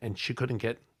beforehand. And she couldn't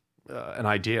get an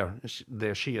idea.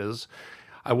 There she is.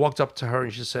 I walked up to her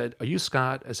and she said, "Are you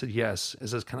Scott?" I said, "Yes." She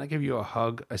says, "Can I give you a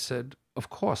hug?" I said, "Of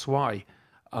course. Why?"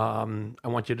 "I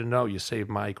want you to know you saved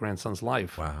my grandson's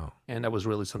life." Wow. And that was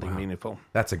really something meaningful.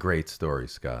 That's a great story,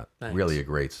 Scott. Thanks. Really a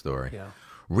great story. Yeah.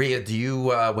 Rea, do you,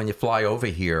 when you fly over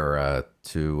here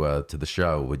to the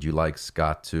show, would you like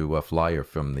Scott to fly you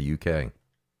from the UK?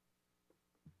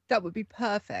 That would be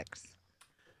perfect.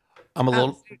 I'm a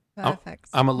little perfect.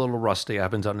 I'm a little rusty. I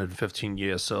haven't done it in 15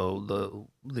 years, so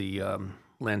the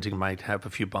landing might have a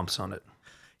few bumps on it.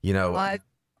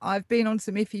 I've been on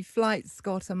some iffy flights,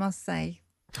 Scott, I must say.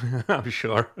 I'm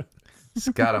sure.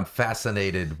 Scott, I'm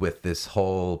fascinated with this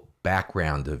whole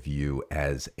background of you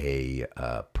as a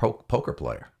poker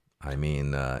player. I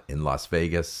mean, in Las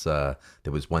Vegas, there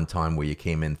was one time where you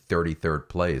came in 33rd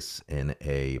place in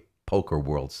a poker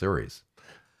World Series.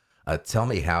 Tell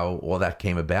me how all that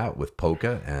came about with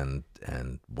poker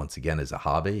and once again as a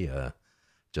hobby.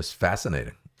 Just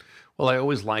fascinating. Well, I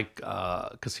always liked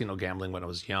casino gambling when I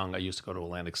was young. I used to go to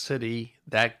Atlantic City.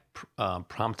 That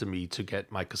prompted me to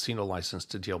get my casino license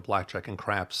to deal blackjack and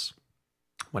craps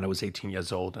when I was 18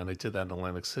 years old. And I did that in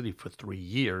Atlantic City for 3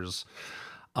 years.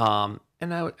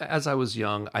 As I was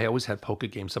young, I always had poker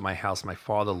games at my house. My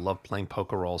father loved playing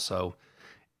poker also.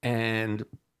 And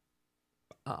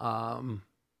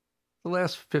the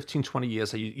last 15, 20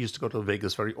 years, I used to go to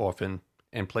Vegas very often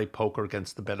and play poker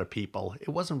against the better people. It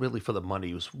wasn't really for the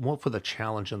money. It was more for the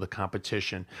challenge and the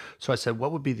competition. So I said,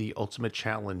 what would be the ultimate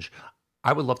challenge?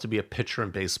 I would love to be a pitcher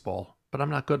in baseball, but I'm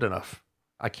not good enough.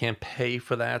 I can't pay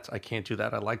for that. I can't do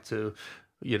that. I like to,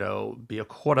 be a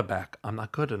quarterback. I'm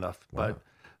not good enough. Wow. But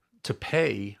to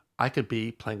pay, I could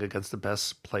be playing against the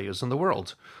best players in the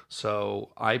world.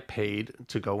 So I paid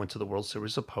to go into the World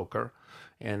Series of Poker,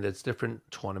 and it's different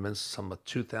tournaments. Some are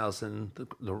 2,000.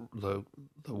 The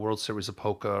World Series of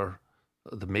Poker,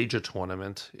 the major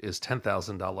tournament, is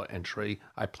 $10,000 entry.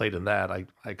 I played in that.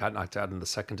 I got knocked out in the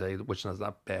second day, which is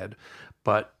not bad.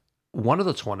 But one of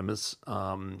the tournaments,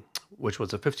 which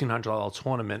was a $1,500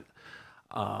 tournament,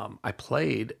 I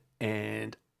played,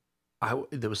 and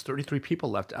there was 33 people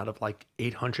left out of like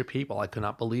 800 people. I could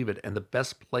not believe it. And the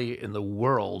best player in the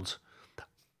world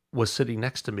was sitting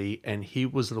next to me, and he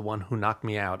was the one who knocked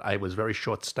me out. I was very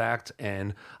short stacked,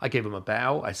 and I gave him a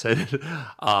bow. I said,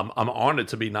 I'm honored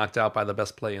to be knocked out by the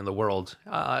best player in the world.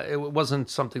 It wasn't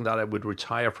something that I would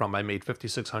retire from. I made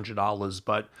 $5,600,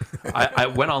 but I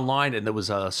went online, and there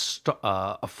was a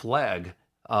flag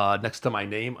next to my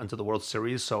name under the World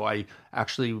Series. So I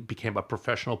actually became a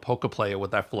professional poker player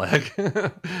with that flag.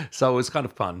 So it was kind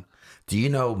of fun. Do you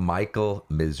know Michael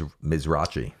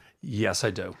Mizrachi? Yes, I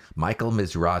do. Michael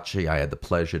Mizrachi, I had the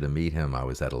pleasure to meet him. I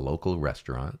was at a local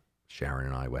restaurant. Sharon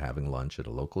and I were having lunch at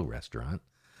a local restaurant.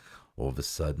 All of a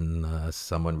sudden,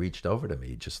 someone reached over to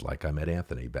me, just like I met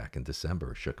Anthony back in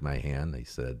December, shook my hand. He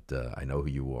said, I know who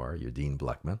you are. You're Dean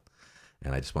Blechman.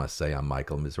 And I just want to say I'm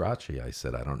Michael Mizrachi. I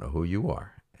said, I don't know who you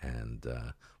are. And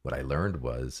what I learned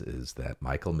is that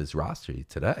Michael Mizrachi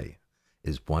today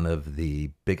is one of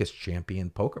the biggest champion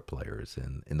poker players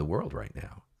in the world right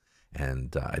now.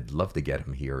 And I'd love to get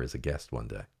him here as a guest one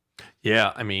day.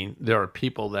 Yeah, I mean, there are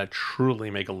people that truly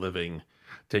make a living.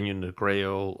 Daniel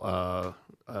Negredo,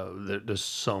 there's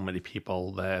so many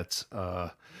people that,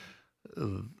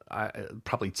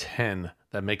 probably 10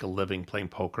 that make a living playing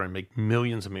poker and make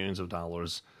millions and millions of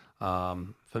dollars.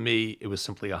 For me, it was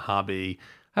simply a hobby.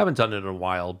 I haven't done it in a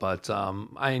while, but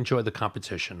I enjoy the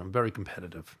competition. I'm very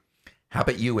competitive. How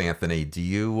about you, Anthony? Do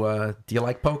you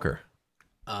like poker?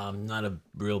 Not a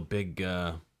real big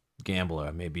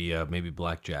gambler. Maybe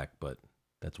blackjack, but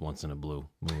that's once in a blue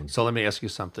moon. So let me ask you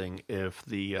something. If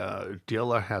the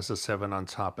dealer has a 7 on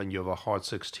top and you have a hard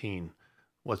 16,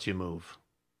 what's your move?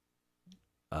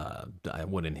 I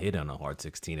wouldn't hit on a hard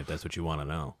 16 if that's what you want to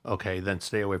know. Okay, then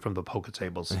stay away from the poker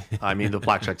tables. I mean the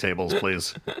blackjack tables,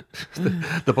 please.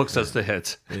 The book says to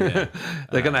hit. Yeah.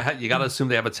 They're you got to assume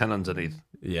they have a 10 underneath.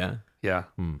 Yeah. Yeah.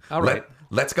 All right.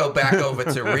 Let's go back over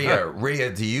to Rea. Rea,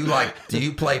 do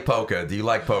you play poker? Do you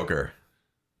like poker?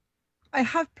 I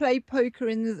have played poker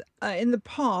in the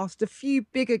past, a few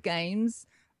bigger games.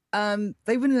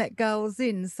 They wouldn't let girls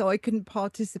in, so I couldn't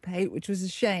participate, which was a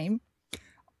shame.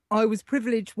 I was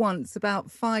privileged once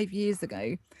about 5 years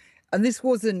ago, and this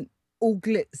wasn't all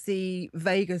glitzy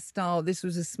Vegas style. This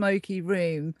was a smoky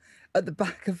room at the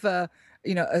back of a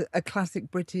classic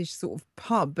British sort of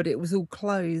pub, but it was all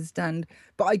closed.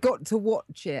 But I got to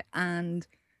watch it, and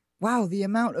wow, the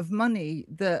amount of money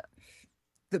that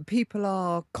people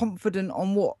are confident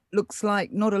on what looks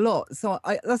like not a lot. So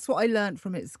that's what I learned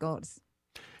from it, Scott.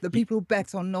 The people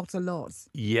bet on not a lot.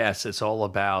 Yes, it's all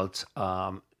about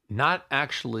not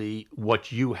actually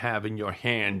what you have in your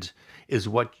hand, is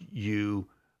what you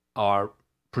are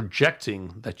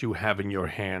projecting that you have in your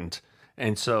hand.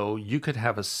 And so you could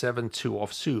have a 7-2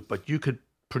 offsuit, but you could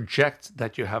project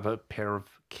that you have a pair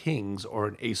of kings or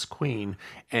an ace queen,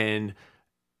 and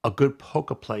a good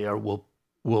poker player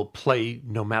will play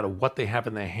no matter what they have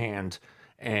in their hand.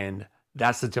 And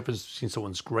that's the difference between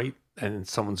someone's great and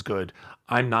someone's good.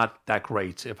 I'm not that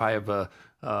great. If I have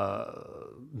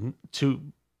two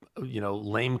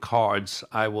lame cards,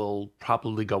 I will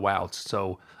probably go out.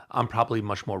 So I'm probably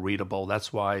much more readable.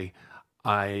 That's why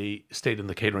I stayed in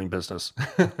the catering business.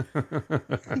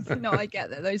 No, I get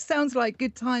that. Those sounds like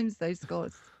good times, those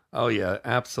Scott. Oh yeah,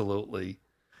 absolutely.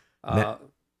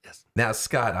 Yes. Now,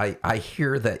 Scott, I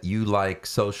hear that you like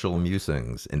social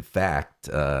musings. In fact,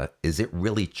 is it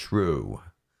really true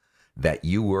that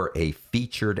you were a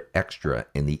featured extra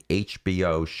in the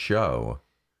HBO show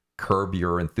Curb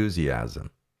Your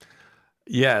Enthusiasm?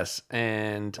 Yes,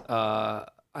 and I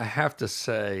have to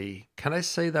say, can I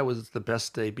say that was the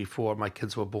best day before my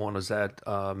kids were born? Is that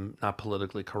not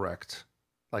politically correct?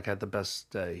 Like I had the best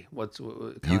day.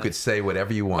 You could say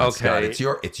whatever you want, okay.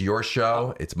 Scott. It's your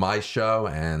show. It's my show,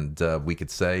 and we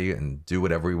could say and do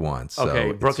whatever we want. So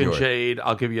okay, Brooke and Jade,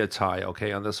 I'll give you a tie.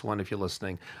 Okay, on this one, if you're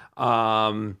listening.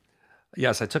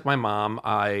 Yes, I took my mom.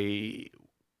 I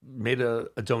made a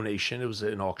donation. It was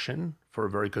an auction for a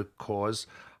very good cause,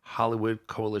 Hollywood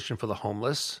Coalition for the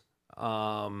Homeless.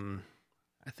 I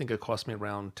think it cost me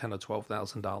around $10,000 or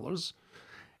 $12,000,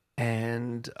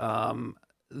 and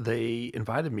they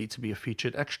invited me to be a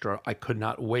featured extra. I could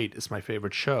not wait. It's my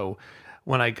favorite show.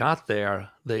 When I got there,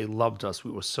 they loved us.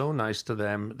 We were so nice to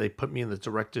them. They put me in the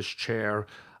director's chair.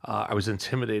 I was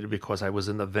intimidated because I was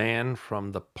in the van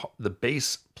from the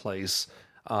base place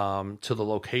to the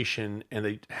location, and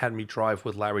they had me drive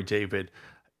with Larry David.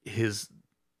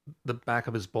 The back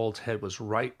of his bald head was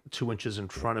right 2 inches in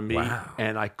front of me,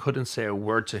 and I couldn't say a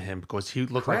word to him because he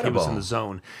looked like he was in the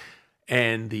zone.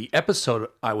 And the episode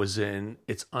I was in,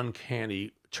 it's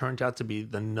uncanny, turned out to be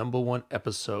the #1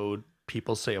 episode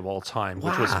people say of all time,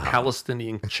 which was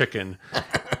Palestinian chicken.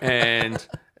 And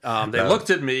they looked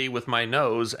at me with my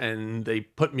nose, and they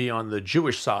put me on the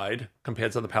Jewish side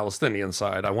compared to the Palestinian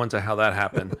side. I wonder how that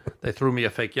happened. They threw me a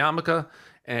fake yarmulke,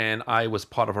 and I was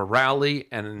part of a rally,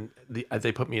 and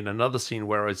they put me in another scene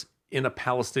where I was in a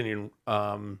Palestinian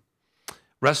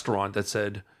restaurant that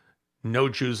said, "No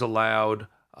Jews allowed,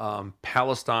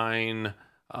 Palestine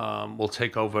will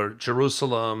take over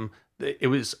Jerusalem." It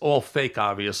was all fake,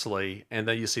 obviously. And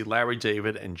then you see Larry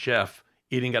David and Jeff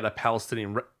eating at a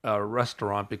Palestinian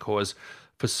restaurant because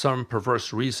for some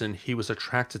perverse reason, he was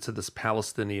attracted to this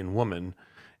Palestinian woman,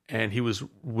 and he was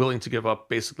willing to give up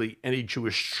basically any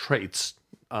Jewish traits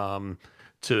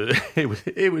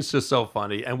it was just so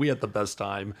funny, and we had the best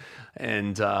time.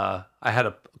 And I had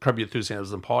a Curb Your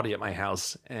Enthusiasm party at my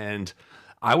house, and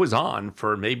I was on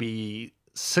for maybe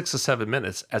 6 or 7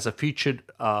 minutes as a featured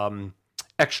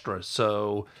extra.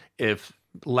 So if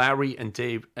Larry and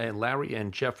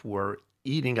Jeff were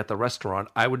eating at the restaurant,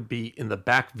 I would be in the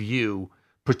back view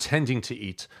pretending to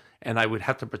eat, and I would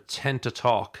have to pretend to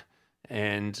talk.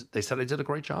 And they said I did a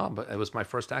great job. It was my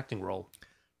first acting role.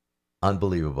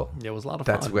 Unbelievable. Yeah, it was a lot of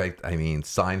fun. That's great. I mean,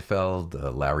 Seinfeld,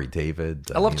 Larry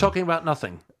David. I love talking about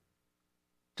nothing.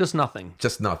 Just nothing.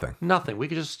 Just nothing. Nothing. We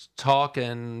could just talk,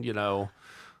 and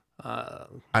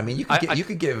I mean, you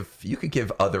could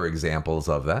give other examples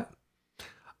of that.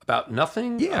 About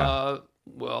nothing. Yeah.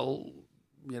 Well,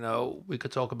 we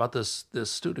could talk about this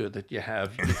studio that you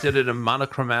have. You did it in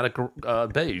monochromatic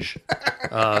beige.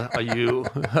 Are you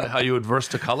adverse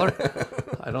to color?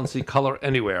 I don't see color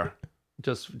anywhere.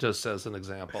 Just as an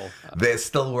example. There's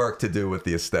still work to do with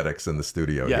the aesthetics in the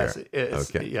studio yes, here.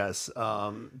 Okay. Yes.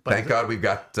 But thank God we've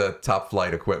got top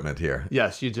flight equipment here.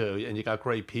 Yes, you do, and you got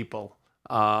great people.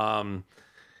 Why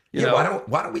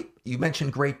don't we? You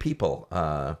mentioned great people.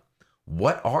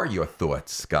 What are your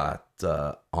thoughts, Scott,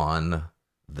 on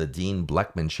the Dean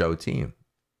Blechman Show team?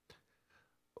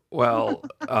 Well,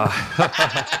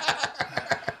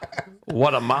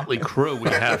 what a motley crew we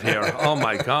have here. Oh,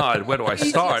 my God. Where do I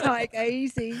start? Easy, Tiger,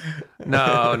 easy.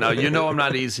 No, I'm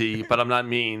not easy, but I'm not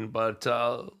mean. But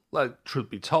let truth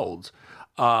be told,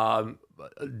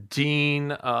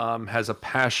 Dean has a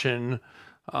passion.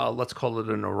 Let's call it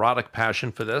an erotic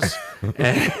passion for this.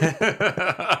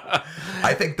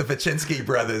 I think the Vachinsky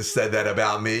brothers said that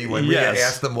about me when we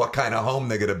asked them what kind of home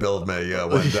they're going to build me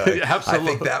one day. Absolutely. I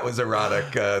think that was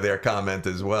erotic, their comment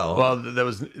as well. Well,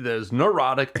 there's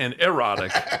neurotic and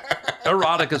erotic.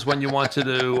 Erotic is when you want to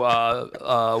do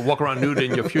walk around nude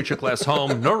in your future class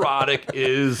home. Neurotic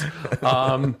is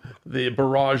the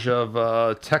barrage of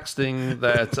texting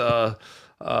that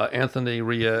Anthony,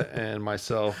 Rea, and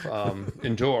myself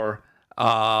endure.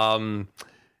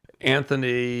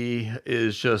 Anthony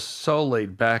is just so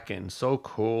laid back and so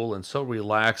cool and so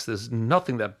relaxed. There's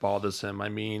nothing that bothers him. I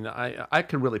mean, I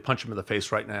could really punch him in the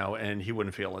face right now and he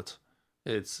wouldn't feel it.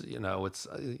 It's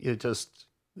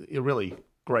really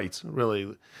great.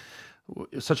 Really,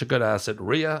 such a good asset.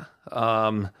 Rea,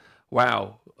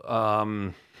 wow.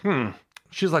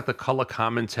 She's like the color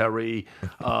commentary,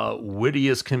 witty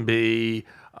as can be,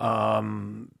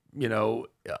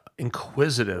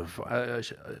 inquisitive.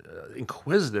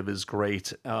 Inquisitive is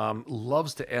great.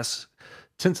 Loves to ask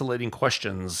scintillating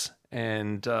questions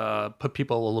and put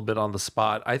people a little bit on the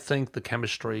spot. I think the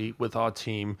chemistry with our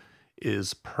team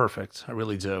is perfect. I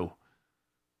really do.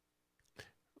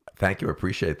 Thank you. I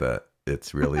appreciate that.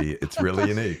 It's really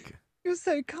unique. You're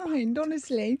so kind,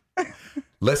 honestly.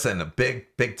 Listen, a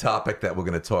big topic that we're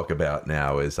going to talk about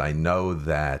now is I know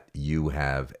that you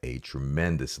have a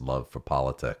tremendous love for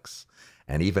politics.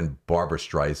 And even Barbara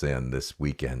Streisand this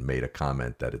weekend made a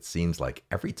comment that it seems like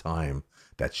every time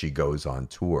that she goes on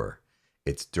tour,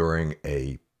 it's during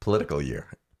a political year.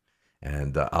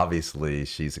 And obviously,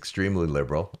 she's extremely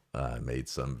liberal, made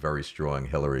some very strong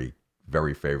Hillary,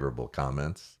 very favorable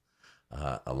comments,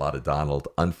 a lot of Donald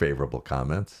unfavorable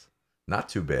comments. Not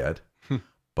too bad,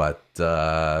 but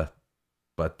I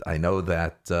know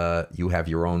that you have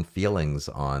your own feelings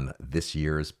on this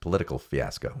year's political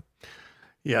fiasco.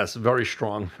 Yes, very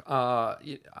strong.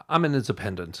 I'm an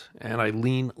independent and I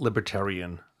lean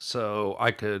libertarian. So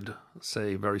I could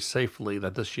say very safely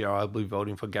that this year I'll be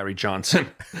voting for Gary Johnson.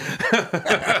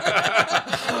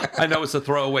 I know it's a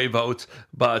throwaway vote,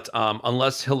 but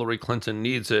unless Hillary Clinton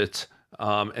needs it,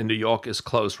 and New York is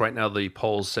close. Right now, the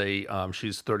polls say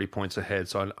she's 30 points ahead.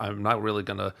 So I'm not really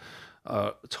going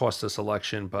to toss this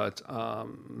election. But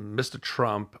Mr.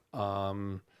 Trump,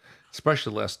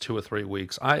 especially the last 2 or 3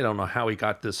 weeks, I don't know how he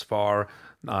got this far.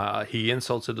 He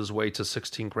insulted his way to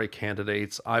 16 great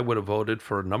candidates. I would have voted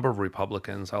for a number of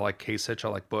Republicans. I like Kasich. I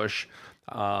like Bush.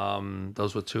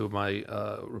 Those were two of my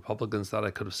Republicans that I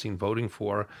could have seen voting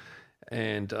for.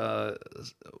 And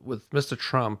with Mr.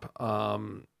 Trump,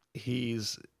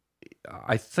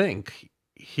 I think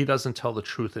he doesn't tell the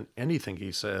truth in anything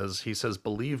he says. He says,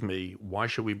 believe me. Why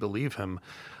should we believe him?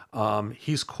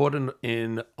 He's caught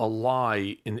in a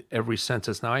lie in every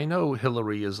sentence. Now, I know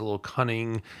Hillary is a little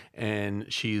cunning and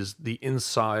she's the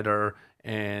insider,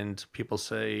 and people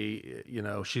say,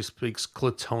 she speaks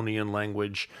Clitonian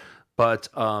language, but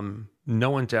no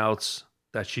one doubts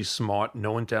that she's smart.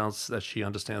 No one doubts that she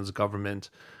understands government.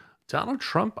 Donald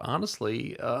Trump,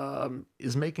 honestly,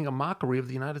 is making a mockery of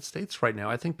the United States right now.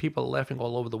 I think people are laughing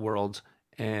all over the world,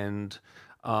 and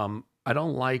I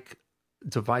don't like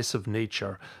divisive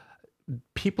nature.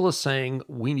 People are saying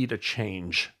we need a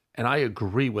change, and I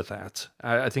agree with that.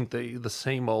 I think the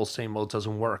same old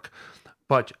doesn't work.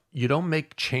 But you don't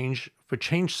make change for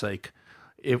change's sake.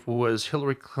 If it was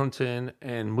Hillary Clinton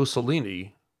and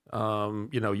Mussolini,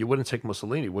 you wouldn't take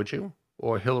Mussolini, would you?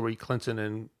 Or Hillary Clinton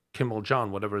and Kim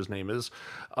Il-jong, whatever his name is.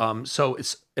 So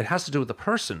it has to do with the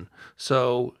person.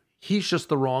 So he's just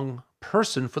the wrong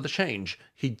person for the change.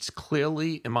 He's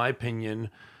clearly, in my opinion,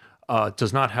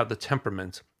 does not have the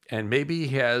temperament. And maybe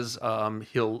he has,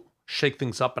 he'll shake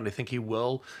things up, and I think he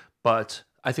will. But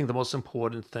I think the most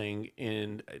important thing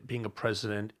in being a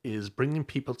president is bringing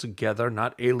people together,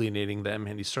 not alienating them.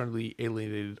 And he certainly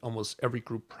alienated almost every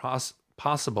group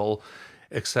possible,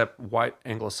 except white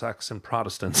Anglo-Saxon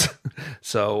Protestants.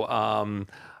 So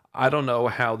I don't know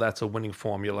how that's a winning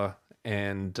formula.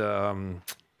 And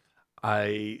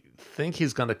I think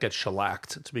he's going to get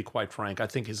shellacked, to be quite frank. I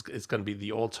think it's going to be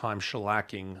the all-time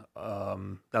shellacking.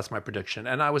 That's my prediction.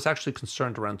 And I was actually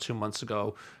concerned around 2 months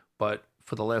ago, but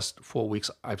for the last 4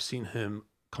 weeks, I've seen him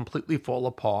completely fall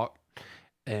apart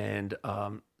and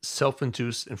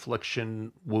self-induced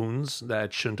infliction wounds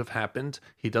that shouldn't have happened.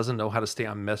 He doesn't know how to stay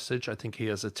on message. I think he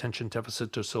has attention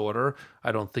deficit disorder.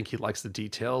 I don't think he likes the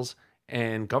details.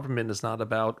 And government is not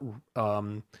about,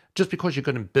 just because you're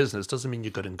good in business doesn't mean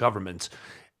you're good in government.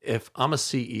 If I'm a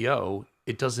CEO,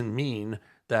 it doesn't mean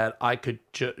that I could,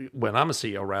 when I'm a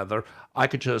CEO rather, I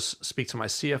could just speak to my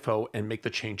CFO and make the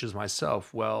changes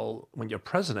myself. Well, when you're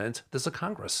president, there's a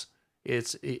Congress. You're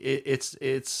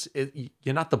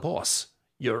not the boss.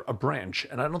 You're a branch.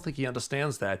 And I don't think he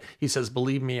understands that. He says,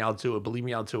 believe me, I'll do it. Believe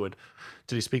me, I'll do it.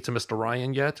 Did he speak to Mr.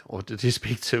 Ryan yet? Or did he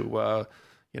speak to,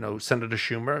 Senator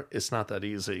Schumer? It's not that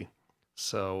easy.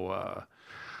 So,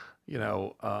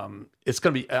 it's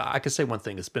going to be, I can say one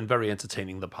thing. It's been very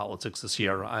entertaining, the politics this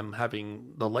year.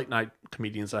 The late night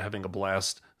comedians are having a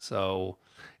blast. So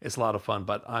it's a lot of fun,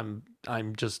 but I'm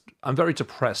very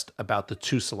depressed about the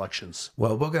two selections.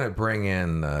 Well, we're going to bring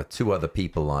in two other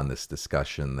people on this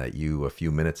discussion that you a few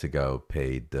minutes ago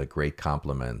paid great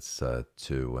compliments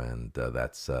to, and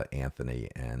that's Anthony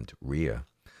and Rea.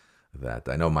 That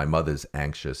I know my mother's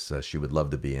anxious. She would love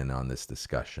to be in on this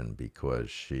discussion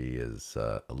because she is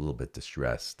a little bit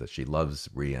distressed. She loves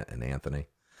Rea and Anthony,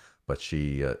 but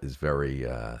she is very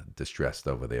distressed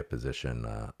over their position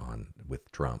with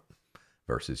Trump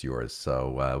versus yours.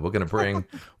 So we're gonna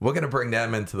bring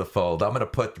them into the fold. I'm gonna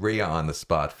put Rea on the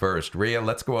spot first. Rea,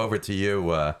 let's go over to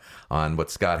you on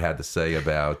what Scott had to say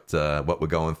about what we're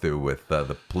going through with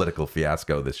the political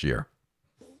fiasco this year.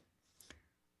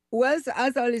 Well,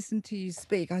 as I listen to you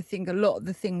speak, I think a lot of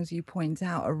the things you point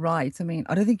out are right. I mean,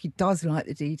 I don't think he does like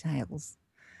the details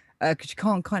because you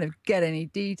can't kind of get any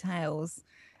details.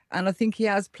 And I think he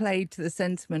has played to the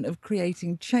sentiment of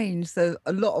creating change. So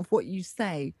a lot of what you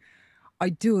say, I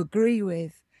do agree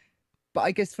with. But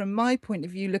I guess from my point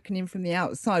of view, looking in from the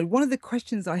outside, one of the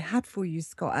questions I had for you,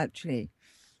 Scott, actually,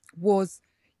 was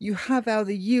you have how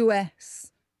the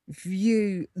US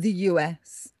view the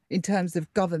US in terms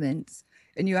of government,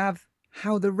 and you have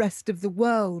how the rest of the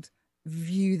world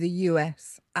view the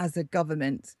US as a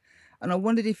government. And I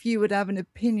wondered if you would have an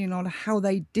opinion on how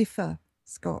they differ,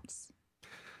 Scott.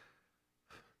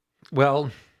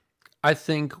 Well, I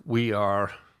think we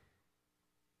are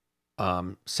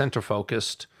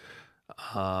center-focused.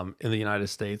 in the United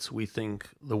States, we think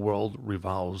the world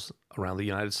revolves around the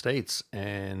United States.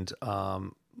 And,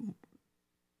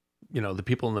 the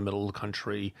people in the middle of the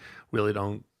country really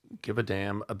don't give a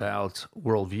damn about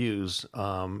worldviews.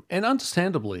 And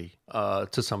understandably,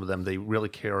 to some of them, they really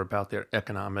care about their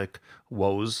economic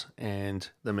woes, and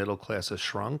the middle class has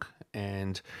shrunk,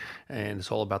 and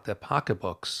it's all about their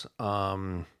pocketbooks.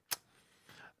 I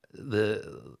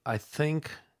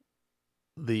think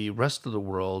the rest of the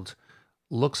world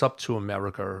looks up to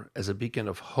America as a beacon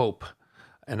of hope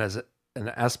and as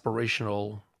an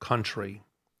aspirational country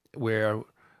where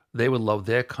they would love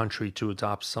their country to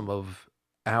adopt some of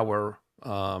our,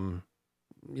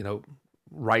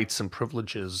 rights and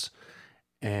privileges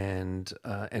and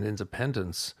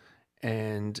independence.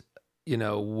 And,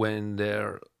 when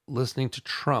they're listening to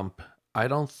Trump, I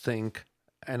don't think,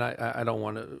 and I don't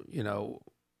want to,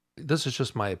 this is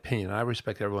just my opinion. I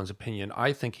respect everyone's opinion.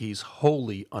 I think he's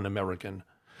wholly un-American.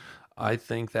 I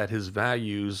think that his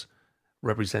values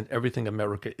represent everything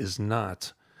America is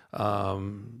not.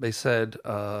 They said,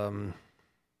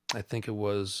 I think it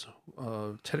was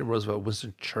Teddy Roosevelt,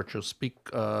 Winston Churchill, speak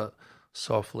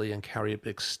softly and carry a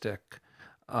big stick.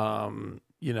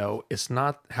 It's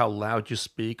not how loud you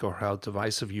speak or how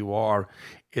divisive you are.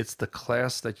 It's the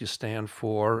class that you stand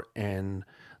for and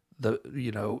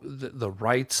the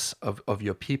rights of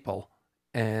your people.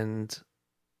 And,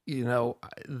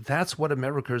 that's what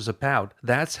America is about.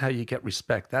 That's how you get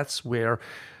respect. That's where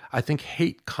I think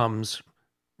hate comes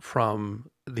from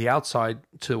the outside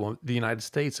to the United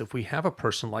States. If we have a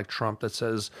person like Trump that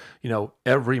says,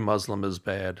 every Muslim is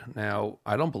bad. Now,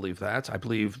 I don't believe that. I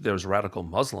believe there's radical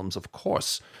Muslims, of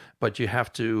course, but you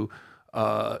have to,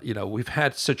 we've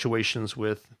had situations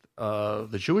with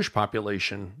the Jewish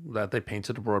population that they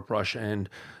painted a broad brush, and,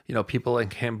 people in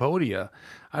Cambodia.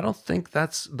 I don't think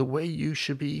that's the way you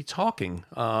should be talking.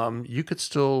 You could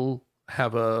still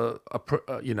have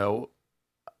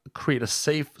create a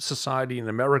safe society in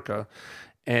America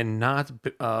and not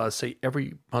say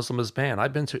every Muslim is banned.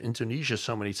 I've been to Indonesia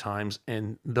so many times,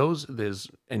 and there's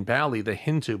in Bali, they're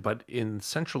Hindu, but in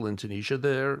central Indonesia,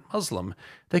 they're Muslim.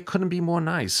 They couldn't be more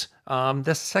nice.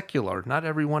 They're secular. Not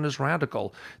everyone is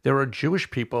radical. There are Jewish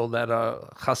people that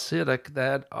are Hasidic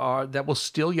that will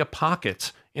steal your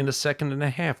pocket in a second and a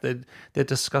half. They're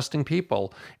disgusting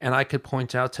people. And I could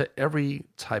point out to every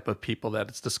type of people that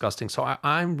it's disgusting. So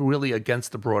I'm really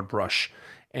against the broad brush.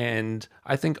 And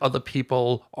I think other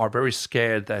people are very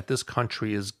scared that this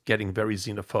country is getting very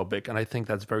xenophobic. And I think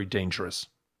that's very dangerous.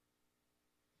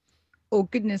 Oh,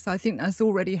 goodness, I think that's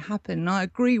already happened. And I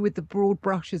agree with the broad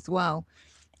brush as well.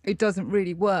 It doesn't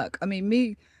really work. I mean,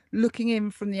 me looking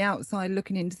in from the outside,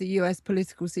 looking into the US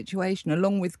political situation,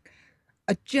 along with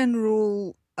a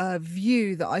general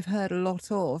view that I've heard a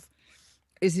lot of,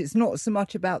 is it's not so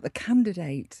much about the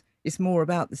candidate, it's more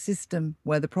about the system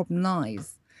where the problem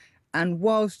lies. And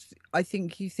whilst I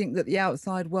think you think that the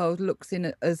outside world looks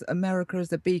in as America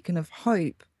as a beacon of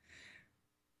hope,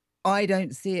 I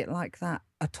don't see it like that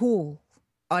at all.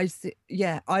 I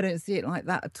don't see it like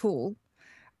that at all.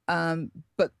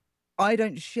 But I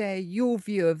don't share your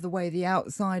view of the way the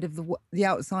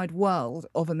outside world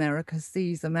of America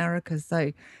sees America.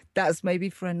 So that's maybe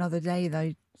for another day,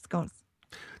 though, Scott.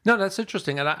 No, that's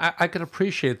interesting, and I can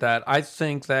appreciate that. I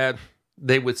think that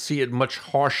they would see it much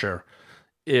harsher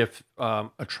if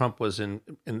a Trump was in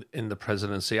the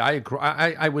presidency. I agree.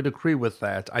 I would agree with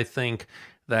that. I think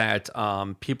that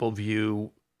people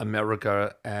view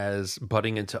America as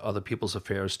butting into other people's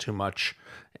affairs too much,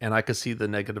 and I could see the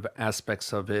negative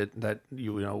aspects of it. That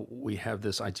we have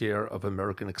this idea of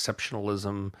American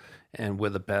exceptionalism, and we're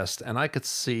the best, and I could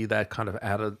see that kind of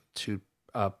attitude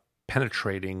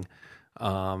penetrating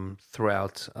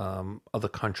throughout other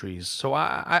countries. So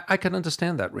I can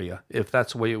understand that, Rea, if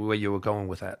that's where you were going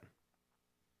with that.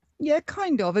 Yeah,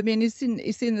 kind of. I mean, it's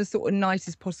in the sort of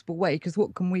nicest possible way, because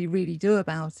what can we really do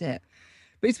about it?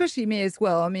 But especially me as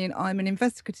well. I mean, I'm an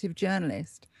investigative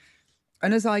journalist.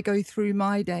 And as I go through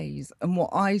my days and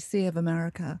what I see of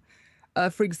America,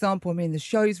 for example, I mean, the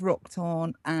show's rocked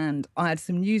on and I had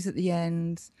some news at the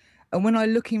end. And when I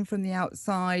look in from the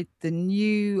outside, the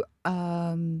new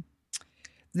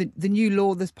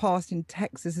law that's passed in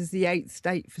Texas is the 8th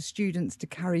state for students to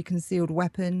carry concealed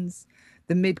weapons.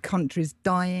 The mid-country's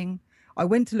dying. I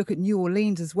went to look at New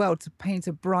Orleans as well to paint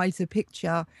a brighter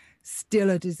picture. Still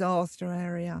a disaster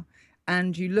area.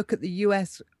 And you look at the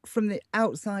US from the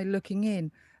outside looking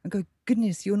in and go,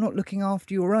 goodness, you're not looking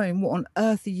after your own. What on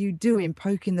earth are you doing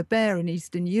poking the bear in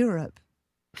Eastern Europe?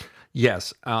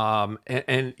 Yes.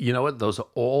 And you know what? Those are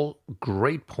all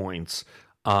great points.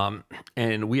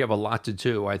 And we have a lot to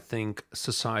do. I think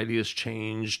society has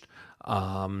changed.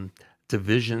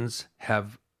 Divisions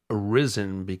have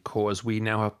arisen because we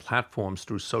now have platforms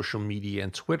through social media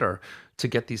and Twitter to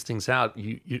get these things out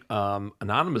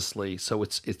anonymously. So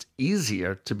it's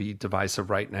easier to be divisive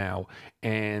right now.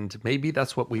 And maybe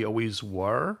that's what we always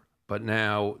were, but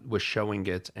now we're showing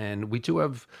it. And we do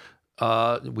have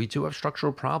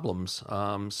structural problems.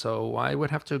 So I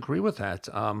would have to agree with that.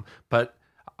 But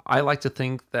I like to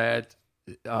think that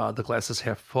the glass is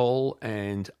half full,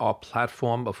 and our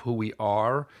platform of who we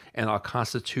are and our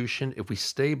Constitution, if we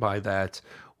stay by that,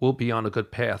 we'll be on a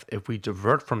good path. If we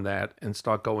divert from that and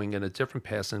start going in a different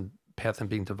path and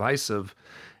being divisive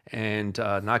and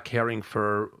not caring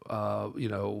for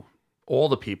all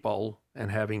the people and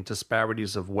having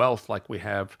disparities of wealth like we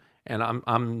have. And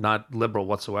I'm not liberal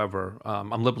whatsoever.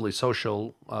 I'm liberally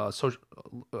social.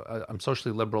 I'm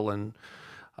socially liberal and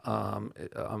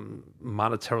I'm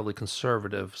monetarily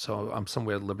conservative, so I'm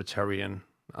somewhere libertarian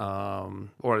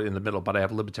or in the middle, but I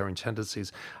have libertarian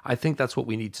tendencies. I think that's what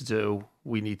we need to do.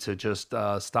 We need to just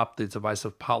stop the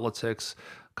divisive politics,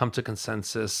 come to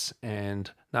consensus,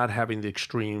 and not having the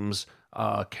extremes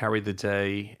carry the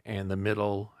day, and the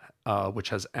middle, which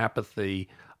has apathy,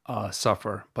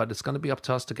 suffer. But it's going to be up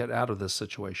to us to get out of this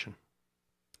situation.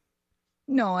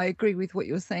 No, I agree with what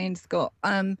you're saying, Scott.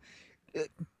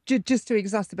 Just to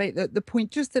exacerbate the point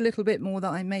just a little bit more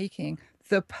that I'm making,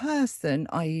 the person,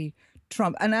 i.e.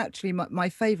 Trump, and actually my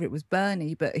favorite was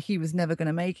Bernie, but he was never going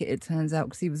to make it turns out,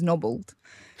 because he was nobbled.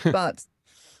 But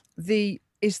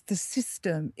it's the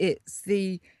system, it's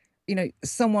the,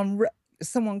 someone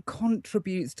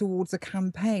contributes towards a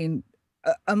campaign.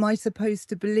 Am I supposed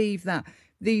to believe that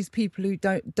these people who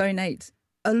don't donate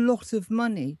a lot of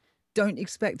money don't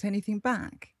expect anything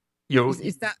back?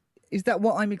 Is that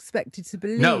what I'm expected to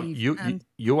believe? No,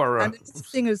 you are. And the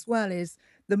thing as well is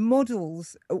the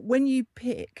models. When you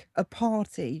pick a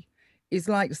party, is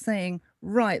like saying,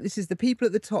 right, this is the people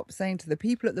at the top saying to the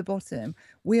people at the bottom,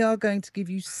 we are going to give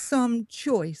you some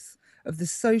choice of the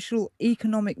social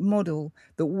economic model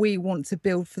that we want to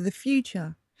build for the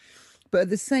future. But at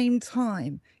the same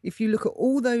time, if you look at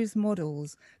all those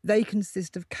models, they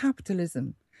consist of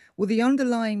capitalism. Well, the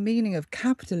underlying meaning of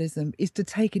capitalism is to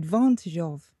take advantage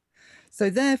of. So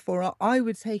therefore, I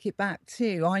would take it back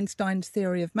to Einstein's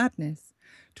theory of madness,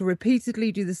 to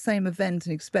repeatedly do the same event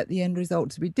and expect the end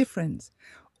result to be different.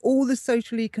 All the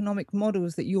social economic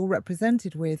models that you're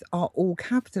represented with are all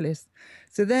capitalist.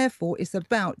 So therefore, it's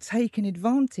about taking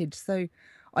advantage. So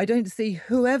I don't see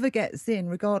whoever gets in,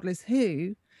 regardless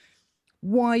who,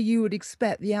 why you would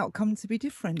expect the outcome to be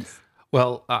different.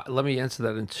 Well, let me answer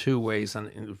that in two ways.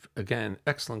 And again,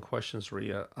 excellent questions,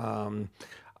 Rea.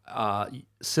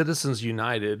 Citizens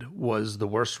United was the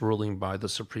worst ruling by the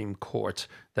Supreme Court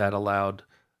that allowed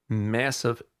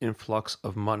massive influx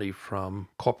of money from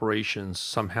corporations,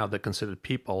 somehow they're considered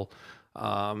people,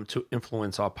 to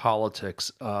influence our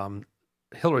politics.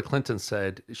 Hillary Clinton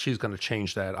said she's going to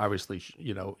change that. Obviously,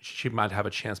 she might have a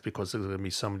chance because there's going to be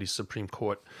so many Supreme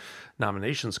Court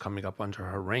nominations coming up under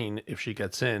her reign if she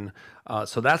gets in.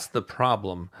 So that's the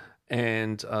problem.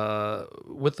 And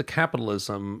with the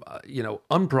capitalism,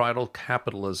 unbridled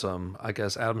capitalism, I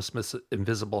guess Adam Smith's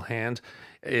invisible hand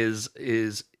is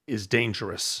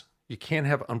dangerous. You can't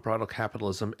have unbridled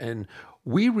capitalism, and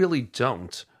we really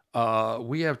don't.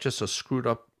 We have just a screwed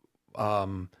up,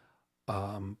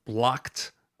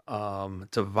 blocked,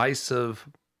 divisive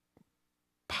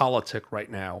politic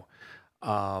right now.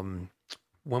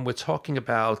 When we're talking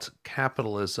about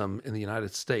capitalism in the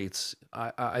United States,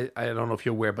 I don't know if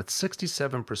you're aware, but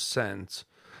 67%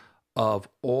 of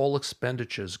all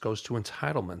expenditures goes to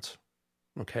entitlement.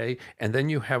 Okay. And then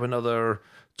you have another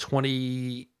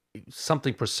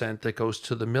 20-something percent that goes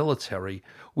to the military.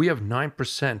 We have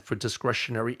 9% for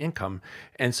discretionary income.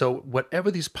 And so whatever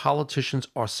these politicians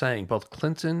are saying, both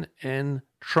Clinton and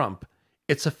Trump,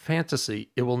 it's a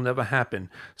fantasy. It will never happen.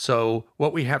 So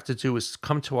what we have to do is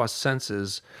come to our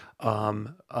senses,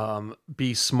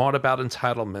 be smart about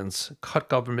entitlements, cut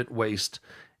government waste,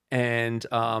 and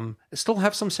still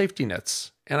have some safety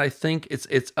nets. And I think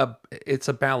it's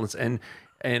a balance. And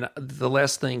the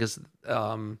last thing is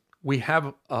we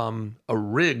have a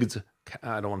rigged,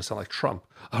 I don't want to sound like Trump,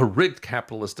 a rigged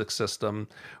capitalistic system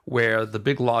where the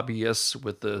big lobbyists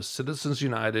with the Citizens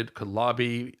United could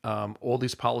lobby all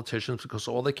these politicians because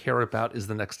all they care about is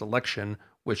the next election,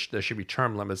 which there should be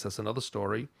term limits. That's another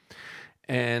story.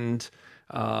 And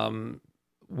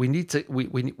we need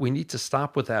to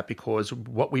stop with that, because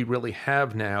what we really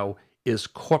have now is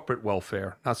corporate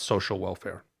welfare, not social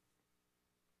welfare.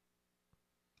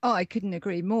 Oh, I couldn't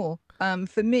agree more.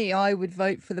 For me, I would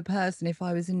vote for the person, if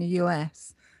I was in the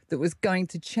US, that was going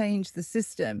to change the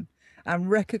system and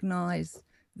recognize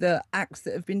the acts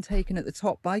that have been taken at the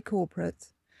top by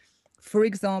corporates. For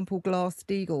example,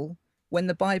 Glass-Steagall, when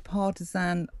the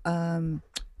bipartisan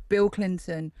Bill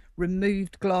Clinton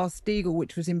removed Glass-Steagall,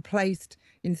 which was in place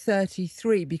in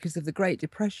 1933 because of the Great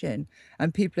Depression,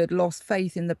 and people had lost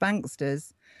faith in the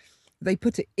banksters, they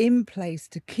put it in place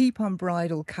to keep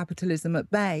unbridled capitalism at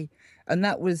bay. And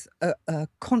that was a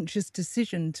conscious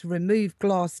decision to remove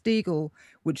Glass-Steagall,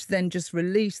 which then just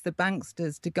released the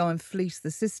banksters to go and fleece the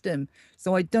system.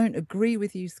 So I don't agree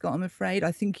with you, Scott, I'm afraid.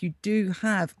 I think you do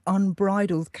have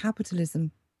unbridled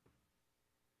capitalism.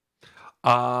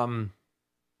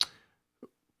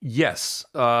 Yes.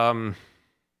 Well,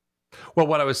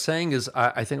 what I was saying is,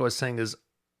 I think I was saying is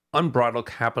unbridled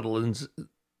capitalism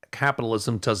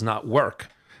does not work.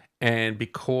 And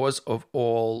because of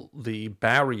all the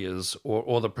barriers or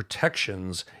all the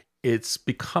protections, it's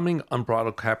becoming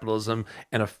unbridled capitalism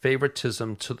and a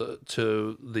favoritism to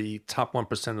the top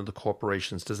 1% of the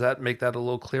corporations. Does that make that a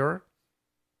little clearer?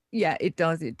 Yeah, it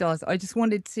does. It does. I just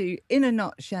wanted to, in a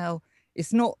nutshell,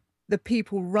 it's not the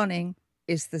people running,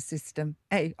 it's the system.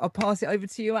 Hey, I'll pass it over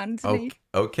to you, Anthony.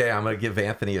 Okay, I'm going to give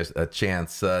Anthony a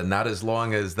chance. Not as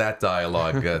long as that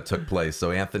dialogue took place.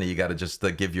 So, Anthony, you got to just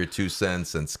give your 2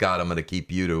 cents. And, Scott, I'm going to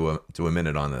keep you to a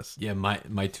minute on this. Yeah,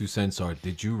 my 2 cents are,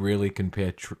 did you really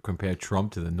compare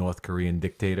Trump to the North Korean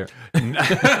dictator?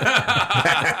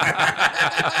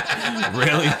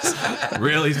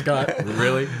 Really, Scott?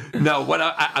 Really? No, what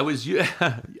I was...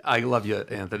 I love you,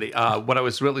 Anthony. What I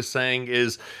was really saying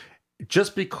is,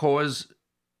 just because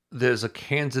there's a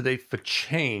candidate for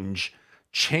change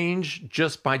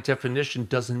just by definition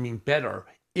doesn't mean better.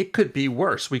 It could be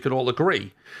worse. We could all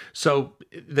agree. So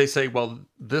they say, well,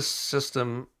 this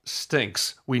system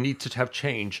stinks. We need to have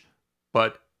change.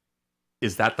 But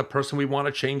is that the person we want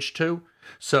to change to?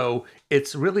 So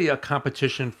it's really a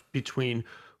competition between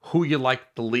who you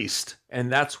like the least.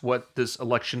 And that's what this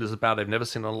election is about. I've never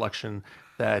seen an election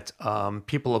that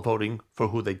people are voting for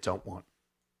who they don't want.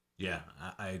 Yeah,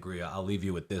 I agree. I'll leave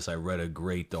you with this. I read a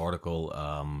great article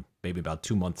maybe about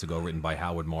 2 months ago written by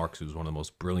Howard Marks, who's one of the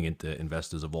most brilliant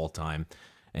investors of all time.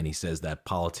 And he says that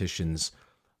politicians,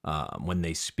 when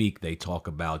they speak, they talk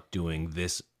about doing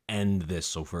this and this.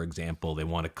 So, for example, they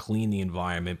want to clean the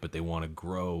environment, but they want to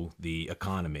grow the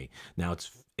economy. Now,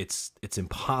 it's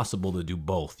impossible to do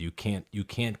both. You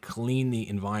can't clean the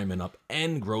environment up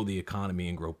and grow the economy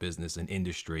and grow business and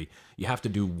industry. You have to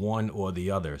do one or the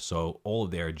other. So all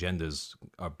of their agendas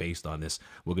are based on this.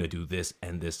 We're going to do this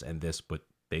and this and this, but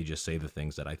they just say the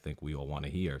things that I think we all want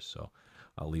to hear. So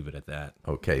I'll leave it at that.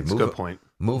 Okay, that's a good point.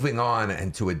 Moving on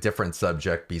and to a different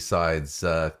subject besides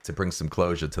to bring some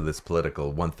closure to this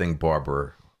political. One thing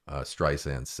Barbara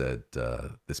Streisand said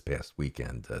this past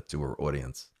weekend to her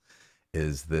audience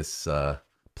is this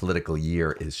political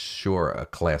year is sure a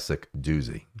classic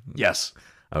doozy. Yes.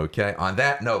 Okay. On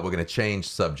that note, we're going to change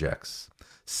subjects.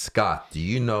 Scott, do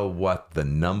you know what the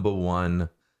 #1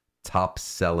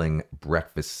 top-selling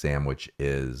breakfast sandwich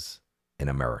is in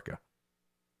America?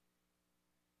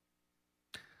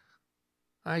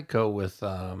 I go with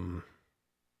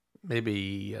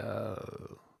maybe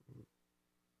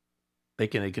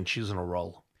bacon, egg, and cheese on a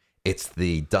roll. It's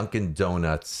the Dunkin'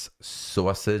 Donuts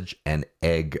sausage and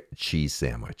egg cheese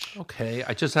sandwich. Okay,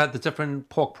 I just had the different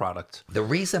pork product. The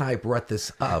reason I brought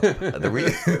this up, the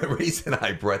reason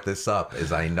I brought this up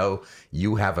is I know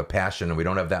you have a passion, and we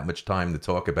don't have that much time to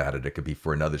talk about it. It could be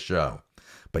for another show.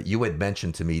 But you had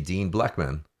mentioned to me, Dean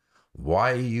Blechman,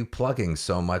 why are you plugging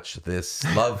so much this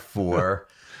love for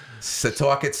to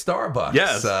talk at Starbucks?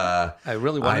 Yes, I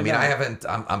really want to know. I haven't.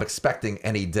 I'm expecting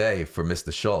any day for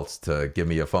Mr. Schultz to give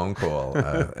me a phone call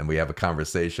and we have a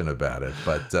conversation about it.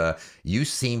 But you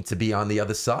seem to be on the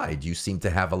other side. You seem to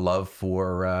have a love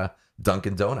for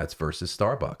Dunkin' Donuts versus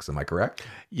Starbucks. Am I correct?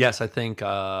 Yes, I think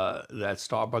that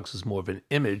Starbucks is more of an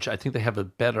image. I think they have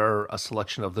a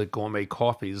selection of the gourmet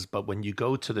coffees. But when you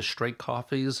go to the straight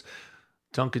coffees,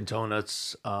 Dunkin'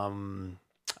 Donuts,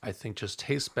 I think just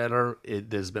tastes better.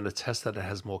 There's been a test that it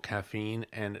has more caffeine,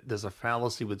 and there's a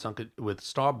fallacy with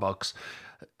Starbucks.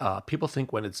 People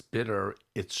think when it's bitter,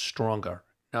 it's stronger.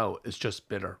 No, it's just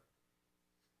bitter.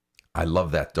 I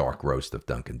love that dark roast of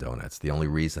Dunkin' Donuts. The only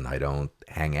reason I don't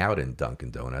hang out in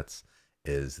Dunkin' Donuts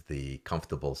is the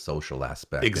comfortable social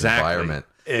aspect Exactly. environment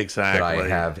that I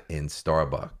have in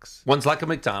Starbucks. One's like a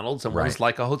McDonald's and one's Right.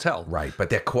 like a hotel. Right, but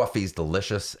their coffee's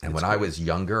delicious. And when I was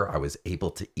younger, I was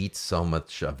able to eat so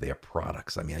much of their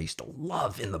products. I mean, I used to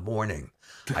love in the morning.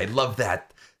 I love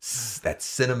that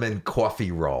cinnamon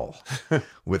coffee roll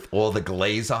with all the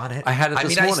glaze on it. I had it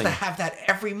this I used to morning. have that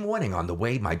every morning on the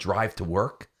way, my drive to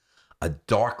work. A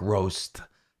dark roast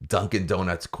Dunkin'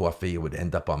 Donuts coffee. It would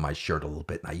end up on my shirt a little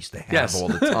bit, and I used to have Yes, all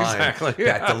the time. exactly.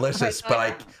 That delicious,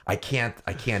 but I can't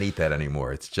eat that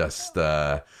anymore. It's just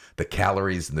the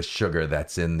calories and the sugar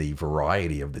that's in the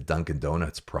variety of the Dunkin'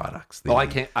 Donuts products. I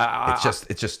can't.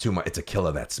 It's just too much. It's a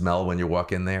killer. That smell when you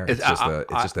walk in there. It's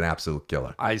just an absolute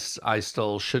killer. I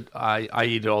still should. I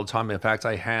eat it all the time. In fact,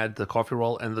 I had the coffee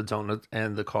roll and the donut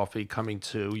and the coffee coming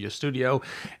to your studio,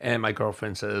 and my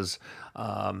girlfriend says,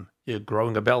 "You're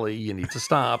growing a belly. You need to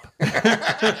stop."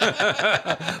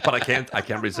 But I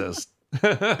can't resist.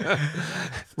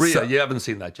 Rea, So- you haven't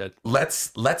seen that yet.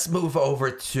 Let's move over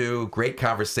to great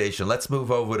conversation. Let's move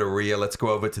over to Rea. Let's go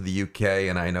over to the UK,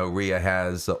 and I know Rea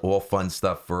has all fun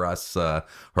stuff for us. Her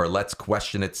Let's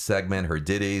Question It segment, her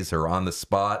ditties, her on the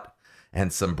spot,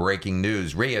 and some breaking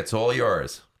news. Rea, it's all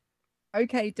yours.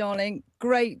 Okay, darling.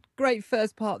 Great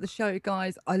first part of the show,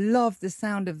 guys. I love the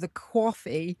sound of the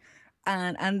coffee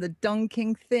and the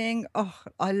dunking thing. Oh,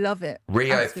 I love it.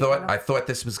 Rea, Absolutely I thought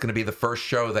this was going to be the first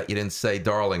show that you didn't say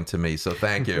darling to me, so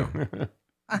thank you.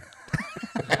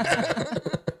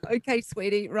 Okay,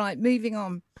 sweetie. Right, moving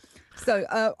on. So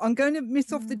I'm going to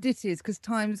miss off the ditties because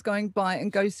time's going by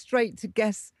and go straight to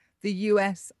guess the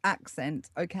US accent.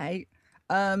 Okay.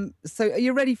 So are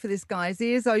you ready for this, guys?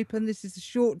 Ears open. This is a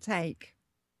short take.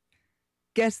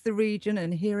 Guess the region,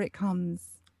 and here it comes.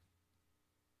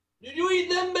 Did you eat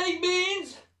them baked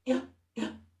beans? Yeah,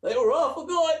 they were awful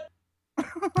good.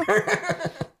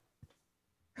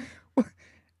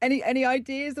 Any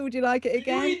ideas, or would you like it Did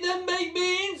you again? eat them baked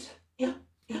beans? Yeah,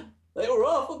 they were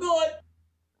awful good.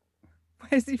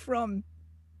 Where's he from?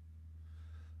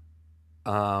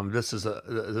 This is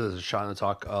a shot in the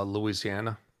talk.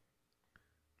 Louisiana.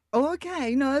 Oh,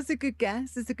 okay. No, that's a good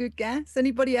guess. That's a good guess.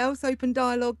 Anybody else? Open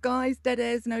dialogue, guys. Dead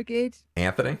air's no good.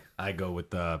 Anthony? I go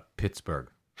with Pittsburgh.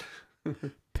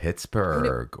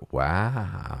 Pittsburgh.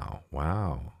 Wow.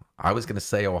 I was going to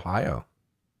say Ohio.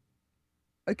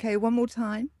 Okay, one more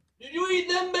time. Did you eat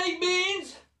them baked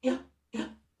beans? Yeah,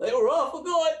 they were awful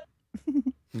good.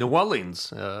 New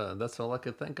Orleans. That's all I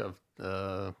could think of.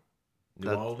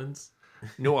 New Orleans?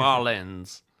 New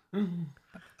Orleans.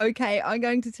 Okay, I'm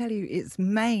going to tell you it's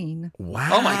Maine. Wow.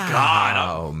 Oh, my God.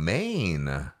 Oh,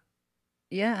 Maine.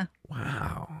 Yeah.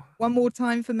 Wow. One more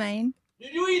time for Maine.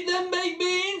 Did you eat them baked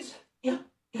beans? Yeah,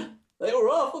 they were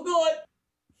awful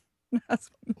good. That's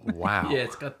Wow. Yeah,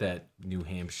 it's got that New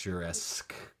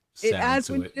Hampshire-esque it sound adds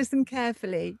to when you it. listen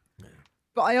carefully.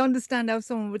 But I understand how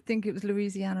someone would think it was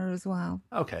Louisiana as well.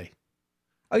 Okay.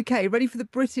 Okay, ready for the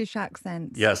British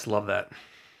accent? Yes, love that.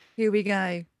 Here we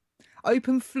go.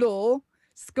 Open floor.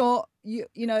 Scott, you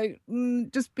know,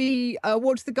 just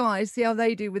watch the guys, see how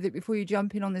they do with it before you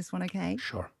jump in on this one, okay?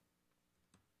 Sure.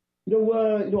 You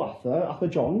know Arthur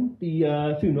John,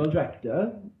 the funeral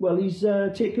director. Well, he's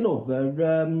taken over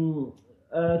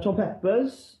Tom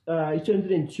Pepper's. He's turned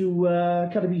it into a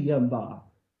Caribbean bar.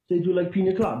 So they do like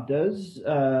pina coladas,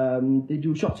 they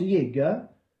do shots of Jaeger,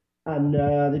 and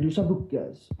they do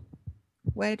sambucas.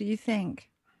 Where do you think?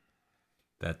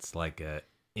 That's like a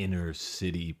inner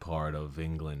city part of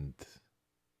England.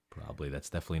 Probably. That's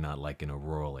definitely not like in a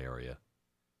rural area.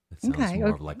 It sounds Okay, more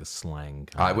okay. of like a slang.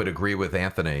 I would agree with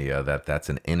Anthony that that's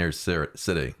an inner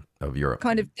city of Europe.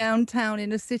 Kind of downtown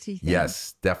in a city thing.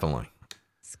 Yes, definitely.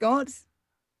 Scott?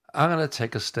 I'm going to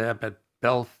take a stab at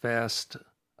Belfast,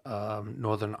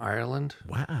 Northern Ireland.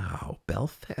 Wow.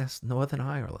 Belfast, Northern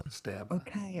Ireland. Stab.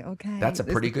 Okay. That's a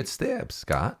This pretty is good stab,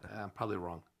 Scott. I'm probably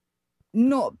wrong.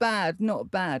 Not bad.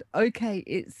 Okay,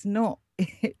 it's not.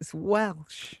 It's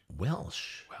Welsh.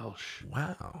 Welsh. Welsh.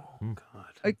 Wow.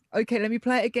 God. Okay, let me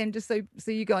play it again just so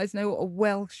you guys know what a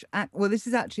Welsh well, this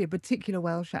is actually a particular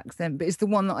Welsh accent, but it's the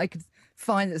one that I could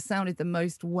find that sounded the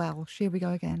most Welsh. Here we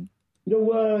go again. You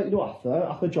know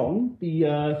Arthur John,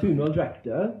 the funeral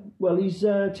director. Well, he's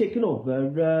taken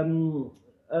over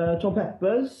Tom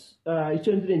Pepper's. He's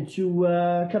turned it into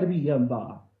a Caribbean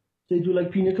bar. So they do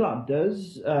like pina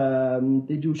coladas,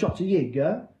 they do shots of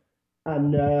Jaeger,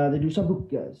 and they do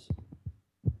sambucas.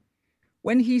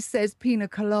 When he says pina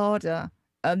colada,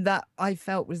 that I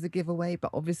felt was the giveaway,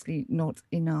 but obviously not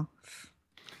enough.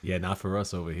 Yeah, not for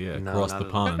us over here. No, Across not the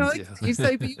at all. pond. No,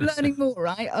 Yeah. but you're learning more,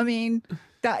 right? I mean,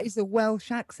 that is a Welsh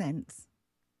accent.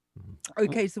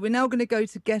 Okay, so we're now going to go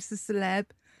to Guess the Celeb.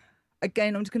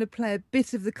 again, I'm just going to play a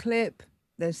bit of the clip.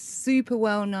 They're super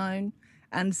well known,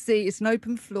 and see, it's an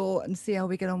open floor, and see how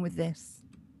we get on with this.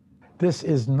 This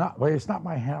is not, well, it's not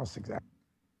my house exactly.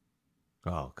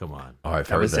 Oh, come on. Oh, I've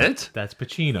That heard was that. it? That's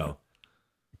Pacino.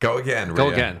 Go again, Go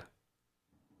Rea. again.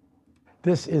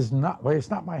 This is not, well,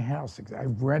 it's not my house exactly. I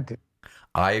rented.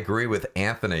 I agree with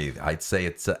Anthony. I'd say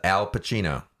it's Al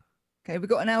Pacino. Okay, we've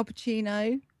got an Al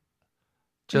Pacino.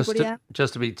 Just Anybody to, else?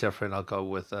 just to be different, I'll go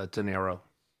with De Niro.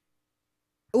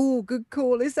 Oh, good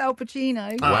call. It's Al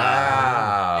Pacino.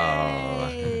 Wow.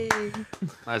 Yay.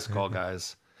 Nice call,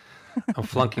 guys. I'm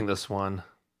flunking this one.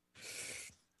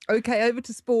 Okay, over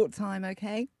to sport time,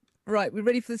 okay? Right, we're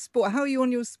ready for the sport. How are you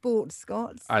on your sports,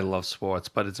 Scott? I love sports,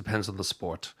 but it depends on the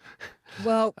sport.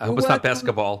 Well, I hope it's not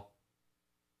basketball.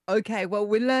 Okay, well,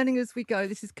 we're learning as we go.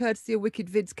 This is courtesy of Wicked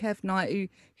Vids Kev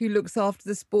Knight, who looks after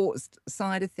the sports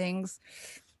side of things.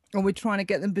 And we're trying to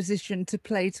get them positioned to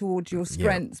play towards your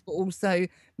strengths, but also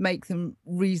make them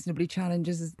reasonably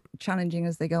challenging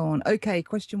as they go on. Okay,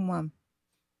 question 1.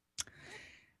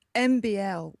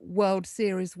 NBL World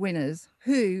Series winners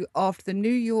who, after the New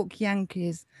York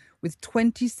Yankees with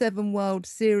 27 World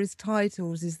Series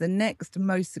titles, is the next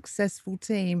most successful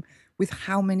team with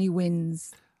how many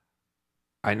wins?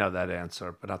 I know that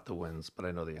answer, but not the wins, but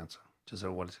I know the answer. Is there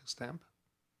a 1-6 stamp?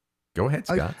 Go ahead,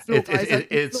 Scott.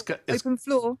 It's open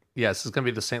floor. Yes, it's going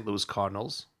to be the St. Louis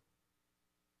Cardinals.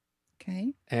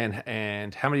 Okay.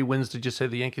 And how many wins did you say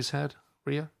the Yankees had,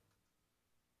 Rea?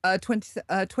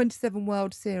 27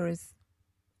 World Series.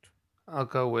 I'll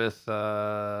go with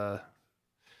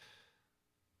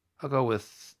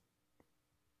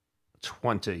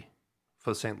 20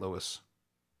 for St. Louis.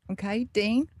 Okay,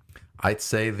 Dean. I'd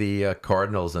say the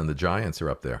Cardinals and the Giants are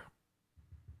up there.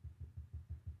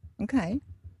 Okay.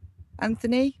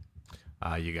 Anthony?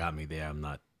 You got me there. I'm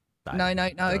not. No.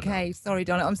 Okay, sorry,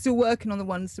 Donna. I'm still working on the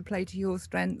ones to play to your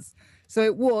strengths. So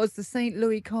it was the St.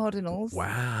 Louis Cardinals.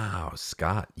 Wow,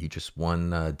 Scott, you just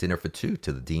won dinner for 2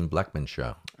 to the Dean Blechman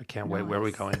Show. I can't wait. Where are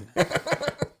we going?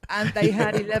 And they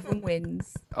had 11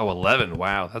 wins. Oh, 11.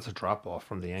 Wow, that's a drop off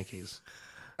from the Yankees.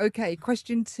 Okay,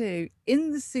 question 2.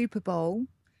 In the Super Bowl,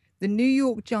 the New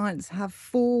York Giants have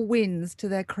 4 wins to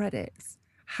their credits.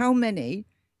 How many,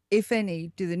 if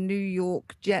any, do the New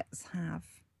York Jets have?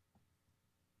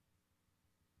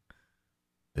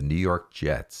 The New York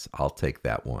Jets, I'll take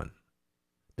that one.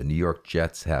 The New York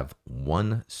Jets have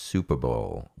 1 Super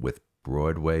Bowl with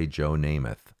Broadway Joe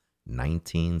Namath,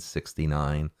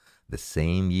 1969, the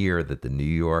same year that the New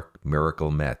York Miracle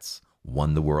Mets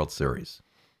won the World Series.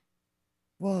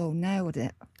 Whoa, nailed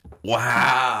it.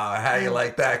 Wow, how you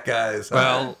like that, guys?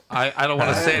 Well, I don't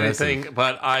want to say anything,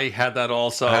 but I had that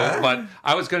also. But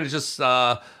I was going to just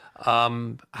have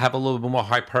a little bit more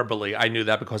hyperbole. I knew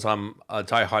that because I'm a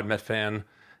diehard Met fan,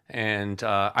 and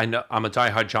I know I'm a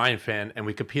diehard Giant fan, and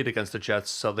we compete against the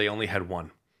Jets, so they only had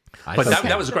 1. But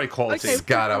that was a great quality. Okay.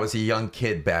 Scott, I was a young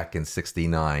kid back in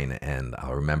 '69, and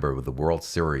I remember the World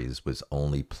Series was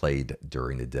only played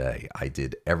during the day. I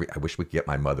wish we could get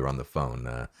my mother on the phone.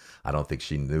 I don't think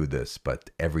she knew this,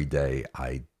 but every day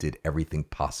I did everything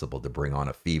possible to bring on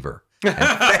a fever and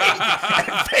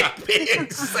fake being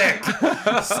sick,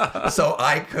 so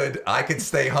I could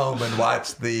stay home and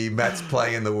watch the Mets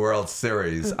play in the World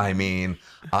Series. I mean,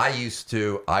 I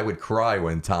would cry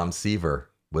when Tom Seaver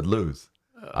would lose.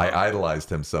 I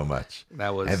idolized him so much.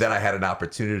 And then I had an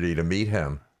opportunity to meet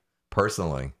him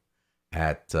personally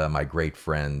at my great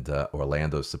friend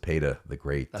Orlando Cepeda, the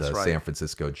great San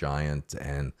Francisco Giant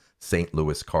and St.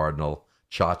 Louis Cardinal,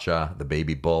 Cha-Cha, the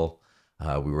baby bull.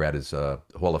 We were at his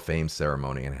Hall of Fame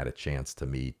ceremony and had a chance to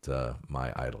meet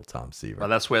my idol, Tom Seaver. Well,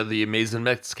 that's where the amazing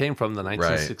Mets came from, the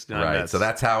 1969 right. Mets. So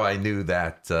that's how I knew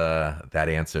that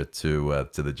answer to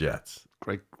the Jets.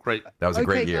 Great. That was a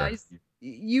great year. Guys,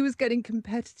 you was getting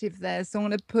competitive there, so I'm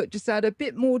going to add a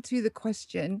bit more to the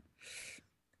question.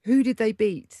 Who did they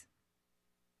beat?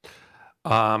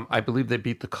 I believe they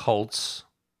beat the Colts.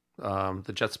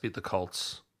 The Jets beat the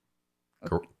Colts.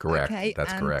 Correct. Okay,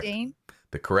 That's and correct. Dean?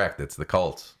 It's the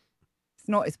Colts. It's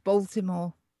not. It's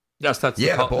Baltimore. Yes, that's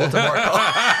the Baltimore Colts.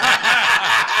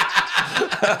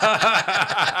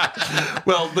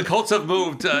 Well, the Colts have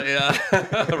moved,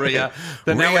 Rea.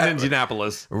 They're now in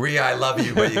Indianapolis. Rea, I love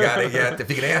you, but you got to get, if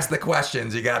you can ask the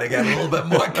questions, you got to get a little bit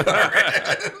more current.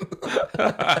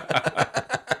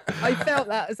 I felt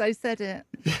that as I said it.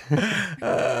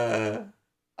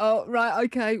 Oh, right.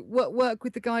 Okay. Work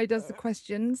with the guy who does the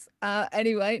questions.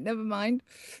 Anyway, never mind.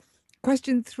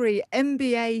 Question 3,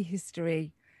 NBA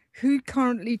history. Who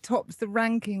currently tops the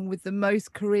ranking with the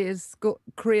most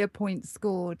career points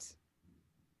scored?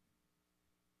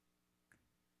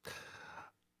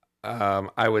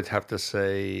 I would have to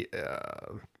say,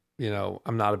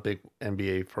 I'm not a big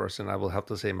NBA person. I will have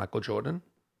to say Michael Jordan.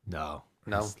 No.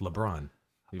 No? It's LeBron.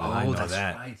 Even I know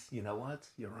that. Right. You know what?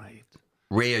 You're right.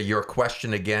 Rea, your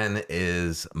question again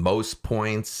is most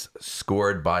points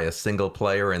scored by a single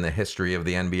player in the history of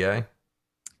the NBA?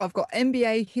 I've got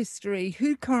NBA history.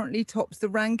 Who currently tops the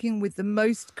ranking with the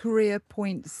most career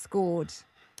points scored?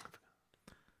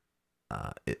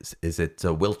 Is it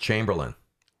Wilt Chamberlain?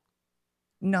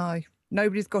 No,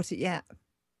 nobody's got it yet.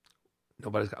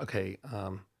 Nobody's okay.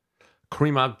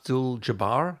 Kareem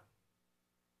Abdul-Jabbar.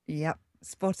 Yep,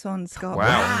 spot on, Scott.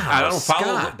 Wow. I don't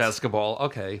follow Scott. basketball.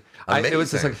 Okay. Amazing. It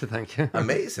was just like, thank you.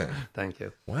 Amazing. Thank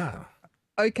you. Wow.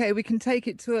 Okay, we can take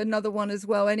it to another one as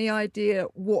well. Any idea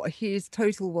what his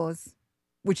total was?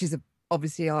 Which is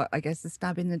obviously, I guess, a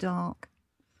stab in the dark.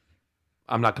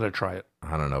 I'm not going to try it.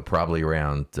 I don't know, probably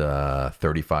around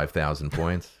 35,000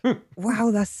 points.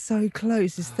 Wow, that's so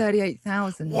close. It's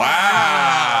 38,000.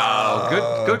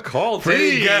 Wow. Good call,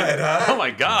 Pretty Dean. good, huh? Oh,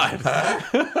 my God.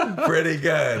 Pretty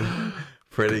good.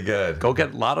 Pretty good. Go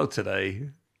get Lotto today.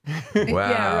 Wow.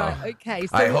 Yeah, right. Okay.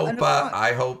 So,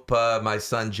 I hope my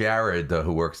son Jared,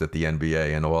 who works at the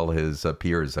NBA, and all his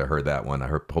peers heard that one. I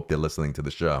hope they're listening to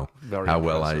the show. Very How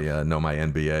well I impressive. know my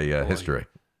NBA history.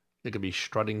 You could be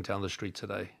strutting down the street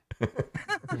today.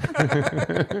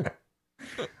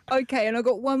 Okay, and I've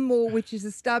got one more, which is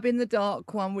a stab in the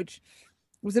dark one, which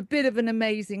was a bit of an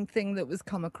amazing thing that was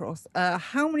come across.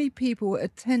 How many people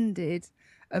attended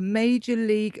a Major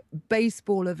League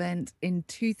Baseball event in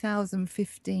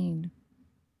 2015?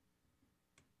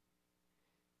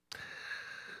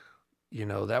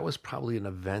 That was probably an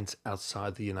event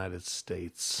outside the United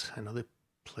States. I know they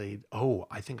played. Oh,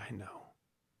 I think I know.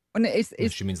 And it's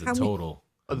She means the how many- total.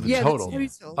 The Yeah, total. the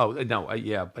total. Oh, no.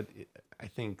 Yeah, but I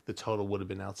think the total would have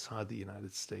been outside the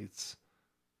United States.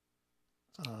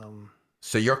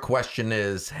 So your question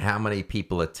is, how many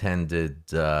people attended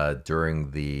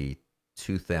during the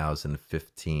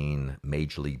 2015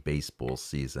 Major League Baseball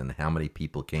season? How many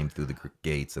people came through the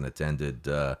gates and attended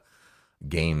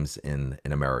games in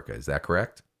America? Is that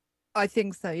correct? I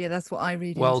think so. Yeah, that's what I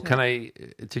read. Well, into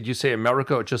did you say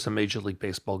America or just a Major League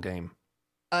Baseball game?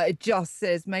 it just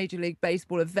says Major League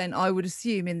Baseball event. I would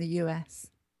assume in the US.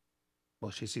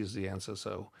 Well, she sees the answer,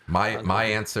 so My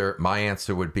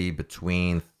answer would be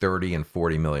between 30 and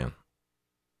 40 million.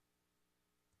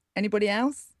 Anybody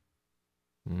else?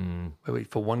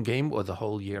 wait, for one game or the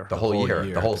whole year? The whole year,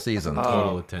 the whole season.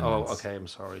 Total attendance. Oh, okay. I'm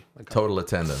sorry. Okay. Total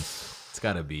attendance. It's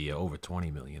got to be over 20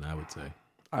 million, I would say.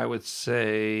 I would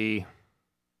say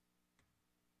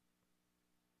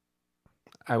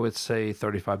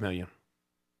 35 million.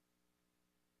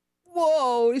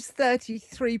 Whoa, it's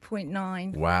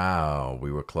 33.9. Wow,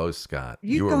 we were close, Scott.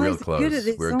 You were real guys are close. good at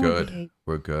this, We're aren't good. you?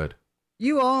 We're good.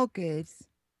 You are good.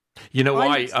 You know I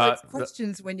why? ask those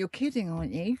questions when you're kidding,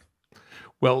 aren't you?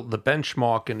 Well, the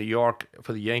benchmark in New York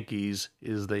for the Yankees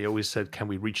is they always said, "Can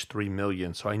we reach 3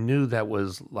 million?" So I knew that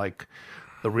was like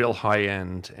the real high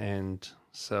end, and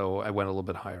so I went a little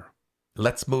bit higher.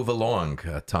 Let's move along.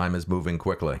 Time is moving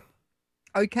quickly.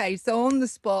 Okay, so on the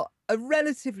spot, a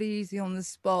relatively easy on the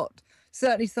spot,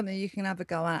 certainly something you can have a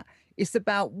go at. It's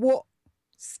about what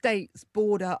states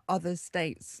border other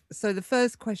states. So the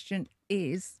first question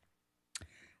is,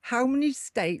 how many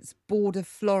states border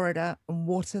Florida and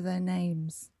what are their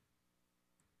names?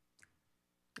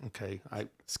 Okay,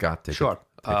 Scott, take sure.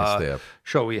 a stab.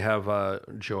 Sure, we have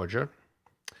Georgia,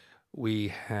 we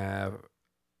have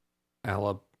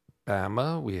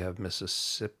Alabama, we have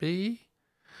Mississippi,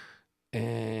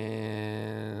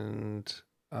 and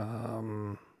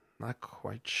not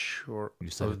quite sure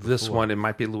You said of it this before. one. It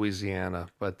might be Louisiana,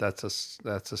 but that's a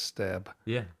stab.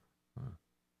 Yeah.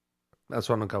 That's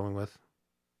what I'm going with.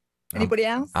 Anybody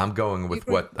else? I'm going with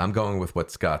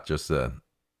what Scott just said.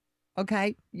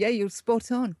 Okay, yeah, you're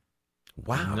spot on.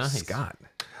 Wow, Nice. Scott.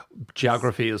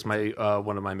 Geography is my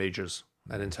one of my majors.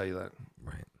 I didn't tell you that.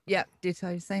 Right. Yeah,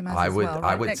 ditto, same as I as would well. I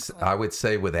Right, would next one. I would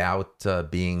say without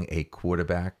being a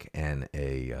quarterback and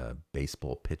a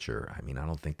baseball pitcher, I mean, I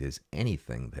don't think there's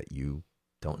anything that you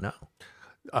don't know.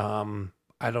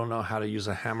 I don't know how to use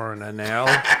a hammer and a nail.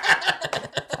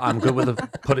 I'm good with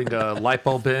putting a light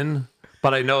bulb in,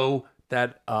 but I know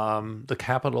that the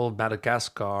capital of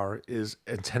Madagascar is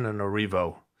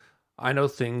Antananarivo. I know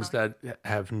things that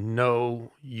have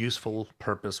no useful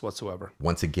purpose whatsoever.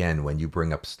 Once again, when you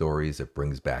bring up stories, it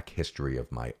brings back history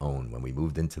of my own. When we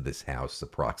moved into this house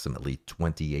approximately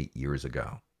 28 years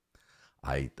ago,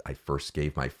 I first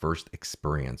gave my first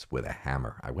experience with a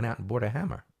hammer. I went out and bought a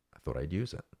hammer. I thought I'd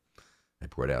use it. I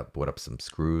brought up some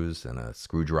screws and a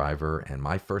screwdriver, and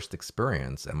my first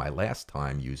experience and my last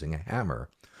time using a hammer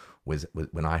was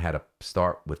when I had to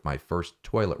start with my first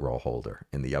toilet roll holder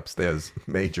in the upstairs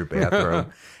major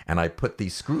bathroom, and I put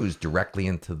these screws directly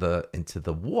into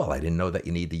the wall. I didn't know that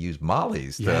you need to use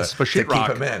mollies to keep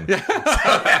them in.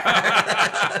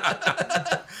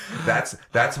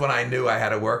 That's when I knew I had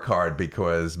to work hard,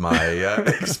 because my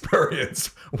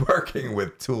experience working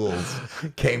with tools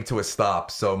came to a stop.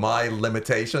 So my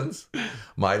limitations,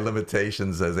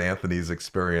 as Anthony's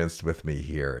experienced with me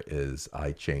here, is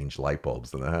I change light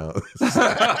bulbs in the house.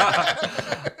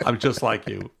 I'm just like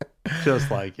you.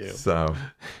 Just like you. So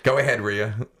go ahead,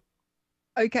 Rea.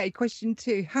 Okay, question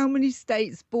 2. How many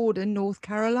states border North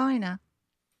Carolina?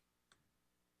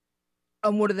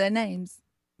 And what are their names?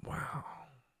 Wow.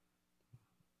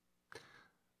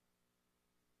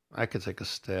 I could take a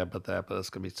stab at that, but that's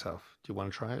going to be tough. Do you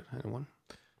want to try it? Anyone?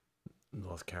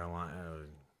 North Carolina.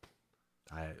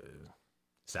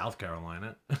 South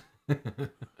Carolina.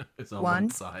 It's on one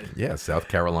side. Yeah, South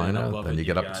Carolina. Then you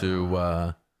get up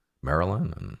to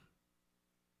Maryland. And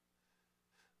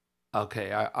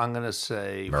okay, I'm going to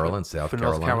say Maryland, South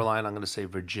Carolina. North Carolina, I'm going to say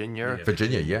Virginia. Yeah,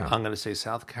 Virginia, yeah. I'm going to say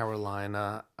South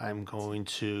Carolina. I'm going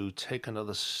to take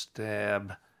another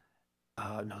stab.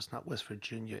 No, it's not West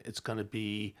Virginia. It's going to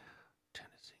be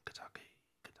Tennessee, Kentucky.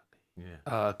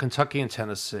 Yeah. Kentucky and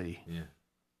Tennessee. Yeah.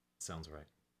 Sounds right.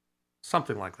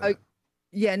 Something like that.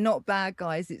 Yeah, not bad,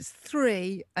 guys. It's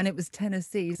 3, and it was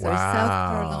Tennessee. So Wow.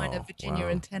 South Carolina, Virginia,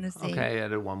 Wow. and Tennessee. Okay, I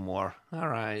added one more. All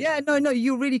right. Yeah, no,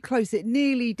 you're really close. It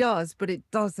nearly does, but it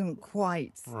doesn't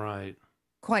quite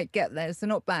get there. So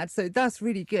not bad. So that's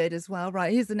really good as well.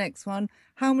 Right, here's the next one.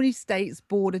 How many states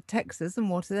border Texas, and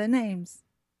what are their names?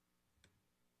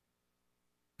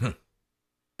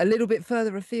 A little bit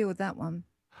further afield, that one.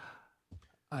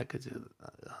 I could do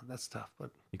that. That's tough,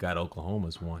 but You got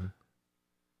Oklahoma's one.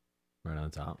 Right on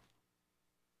top.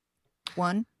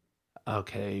 1.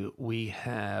 okay, we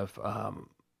have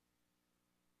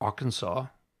Arkansas.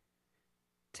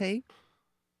 2.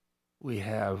 We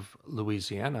have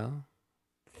Louisiana.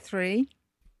 3.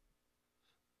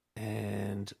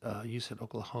 And you said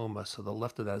Oklahoma, so the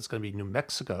left of that is going to be New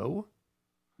Mexico.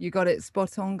 You got it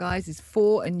spot on, guys. It's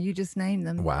 4, and you just named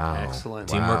them. Wow. Excellent.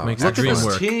 Teamwork makes Look the at dream this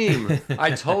work. team.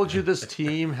 I told you this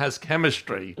team has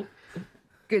chemistry.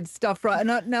 Good stuff, right?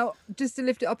 And now, just to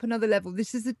lift it up another level,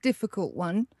 this is a difficult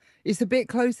one. It's a bit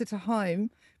closer to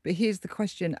home, but here's the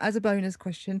question. As a bonus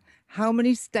question, how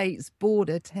many states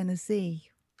border Tennessee?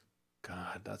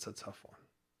 God, that's a tough one.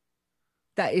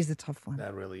 That is a tough one.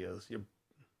 That really is. You're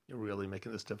really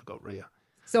making this difficult, Rea.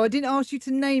 So I didn't ask you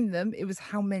to name them. It was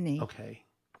how many. Okay.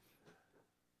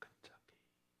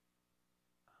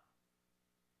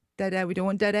 Dead air. We don't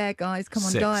want dead air, guys. Come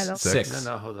on, 6. dial up. 6.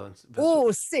 No, hold on.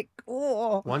 Oh, sick.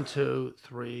 Oh. 1, 2,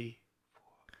 3, 4,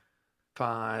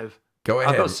 5. Go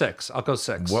ahead. I'll go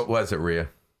 6. What was it, Rea?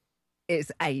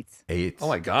 It's 8. 8. Oh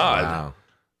my God. Wow.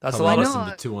 That's a Probably lot less of than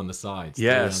the 2 on the sides. 3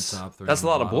 yes. on top, 3 That's a on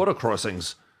lot the of bottom. border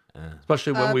crossings,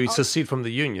 especially when we secede from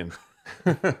the Union.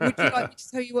 Would you like me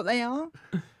to tell you what they are?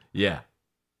 Yeah.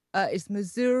 It's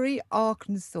Missouri,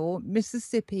 Arkansas,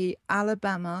 Mississippi,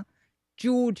 Alabama,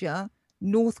 Georgia,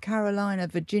 North Carolina,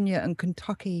 Virginia, and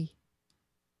Kentucky.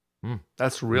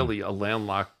 That's really a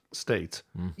landlocked state.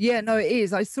 Yeah, no, it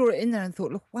is. I saw it in there and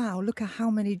thought, look at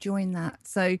how many joined that.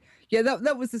 So yeah,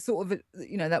 that was the sort of,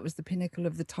 that was the pinnacle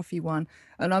of the toughie one.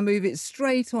 And I move it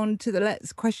straight on to the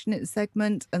Let's Question It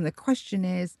segment. And the question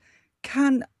is,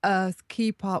 can Earth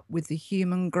keep up with the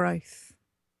human growth?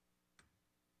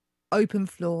 Open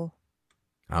floor.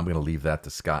 I'm going to leave that to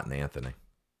Scott and Anthony.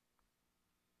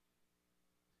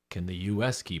 Can the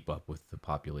U.S. keep up with the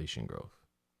population growth?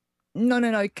 No.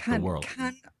 The world.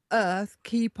 Can Earth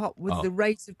keep up with the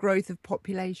rate of growth of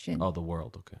population? Oh, the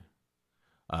world.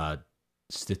 Okay.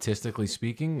 Statistically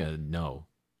speaking, no.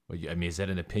 I mean, is that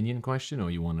an opinion question, or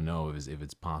you want to know if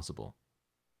it's possible?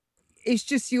 It's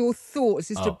just your thoughts.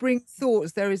 It's to bring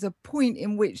thoughts. There is a point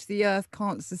in which the Earth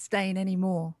can't sustain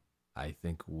anymore. I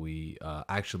think we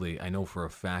actually, I know for a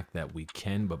fact that we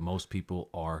can, but most people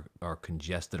are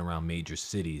congested around major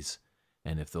cities.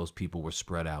 And if those people were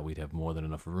spread out, we'd have more than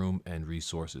enough room and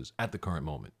resources at the current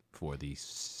moment for the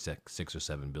 6 or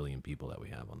 7 billion people that we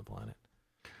have on the planet.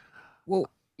 Well,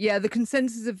 yeah, the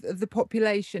consensus of the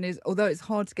population is, although it's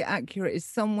hard to get accurate, is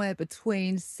somewhere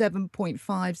between 7.5,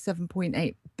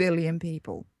 7.8 billion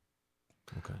people.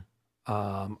 Okay.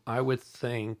 I would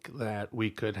think that we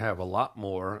could have a lot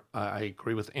more. I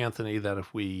agree with Anthony that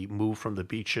if we move from the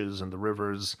beaches and the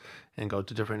rivers and go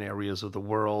to different areas of the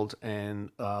world, and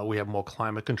we have more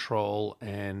climate control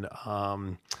and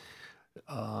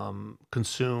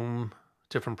consume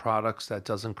different products that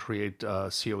doesn't create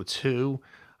CO2.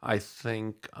 I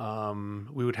think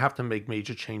we would have to make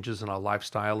major changes in our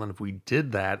lifestyle, and if we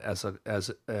did that as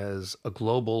a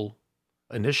global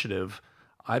initiative,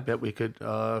 I bet we could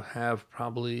have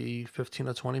probably 15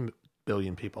 or 20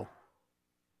 billion people.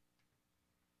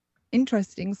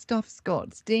 Interesting stuff,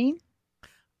 Scott. Dean?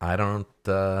 I don't,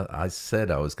 I said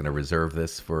I was going to reserve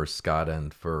this for Scott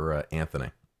and for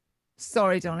Anthony.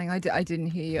 Sorry, darling, I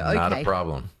didn't hear you. Okay. Not a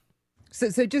problem.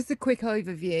 So just a quick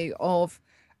overview of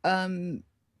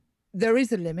there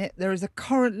is a limit. There is a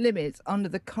current limit under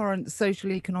the current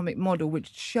social economic model, which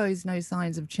shows no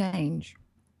signs of change.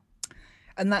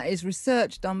 And that is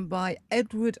research done by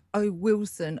Edward O.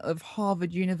 Wilson of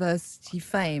Harvard University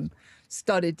fame.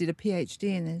 Did a PhD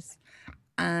in this.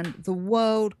 And the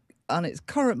world on its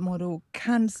current model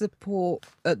can support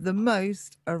at the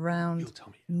most around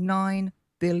 9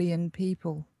 billion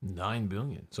people. 9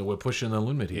 billion. So we're pushing the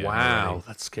limit here. Wow, already.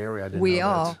 that's scary. I didn't We know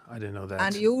are. that. I didn't know that.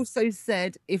 And he also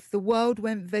said if the world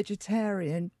went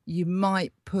vegetarian, you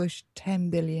might push 10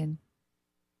 billion.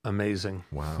 Amazing.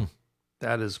 Wow.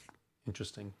 That is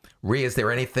interesting. Rea, is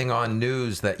there anything on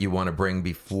news that you want to bring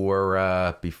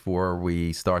before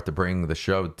we start to bring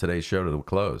today's show to a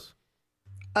close?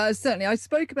 Certainly. I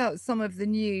spoke about some of the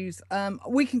news.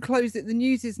 We can close it. The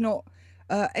news is not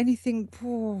anything.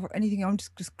 I'm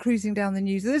just cruising down the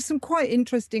news. There's some quite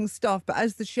interesting stuff, but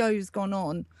as the show's gone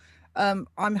on,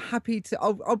 I'm happy to.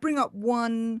 I'll bring up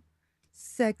one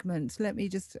segment.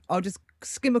 I'll just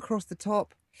skim across the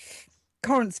top.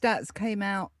 Current stats came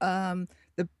out.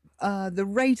 The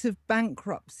rate of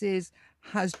bankruptcies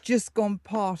has just gone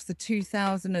past the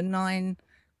 2009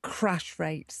 crash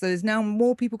rate. So there's now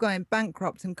more people going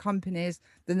bankrupt in companies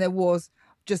than there was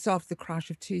just after the crash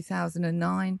of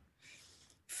 2009.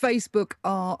 Facebook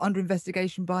are under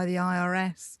investigation by the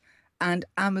IRS, and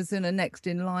Amazon are next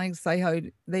in line. So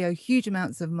they owe huge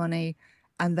amounts of money,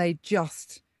 and they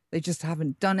just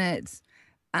haven't done it.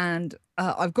 And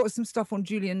I've got some stuff on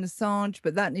Julian Assange,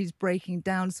 but that needs breaking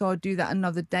down. So I'll do that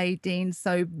another day, Dean.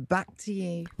 So back to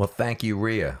you. Well, thank you,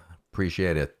 Rea.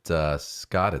 Appreciate it.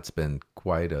 Scott, it's been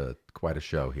quite a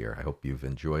show here. I hope you've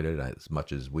enjoyed it as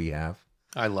much as we have.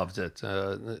 I loved it.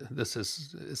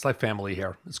 It's like family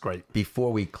here. It's great.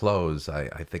 Before we close,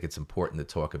 I think it's important to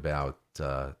talk about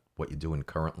what you're doing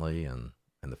currently and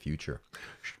the future.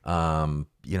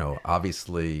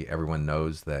 Obviously everyone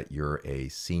knows that you're a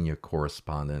senior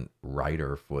correspondent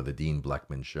writer for the Dean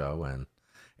Blechman Show, and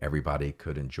everybody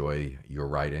could enjoy your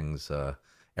writings.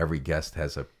 Every guest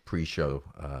has a pre-show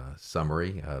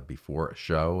summary before a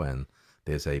show, and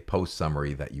there's a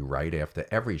post-summary that you write after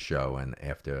every show and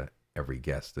after every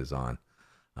guest is on.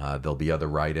 There'll be other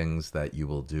writings that you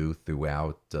will do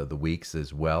throughout the weeks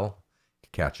as well. You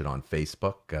can catch it on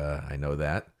Facebook. I know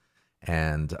that.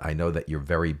 And I know that you're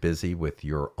very busy with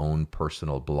your own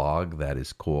personal blog that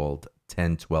is called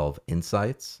 1012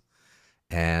 Insights,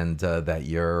 and that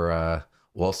you're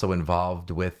also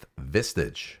involved with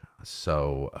Vistage.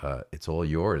 So it's all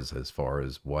yours as far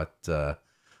as what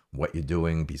you're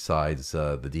doing besides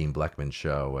the Dean Blechman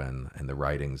Show and the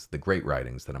writings, the great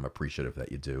writings that I'm appreciative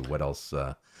that you do. What else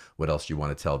you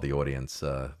want to tell the audience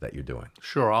that you're doing?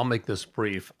 Sure, I'll make this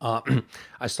brief. I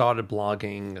started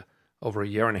blogging over a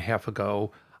year and a half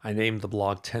ago. I named the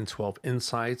blog 1012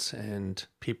 Insights, and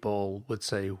people would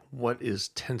say, what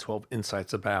is 1012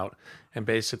 Insights about? And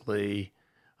basically,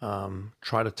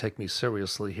 try to take me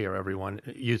seriously here, everyone.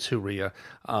 You too, Rea.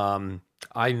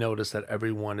 I notice that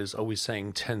everyone is always saying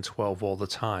 1012 all the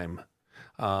time.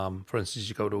 For instance,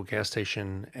 you go to a gas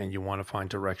station and you want to find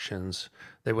directions.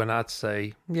 They would not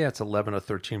say, yeah, it's 11 or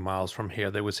 13 miles from here.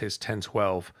 They would say it's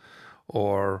 1012.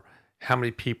 Or how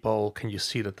many people can you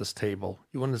seat at this table?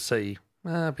 You wouldn't say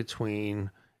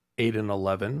between 8 and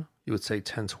 11. You would say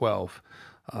 10, 12.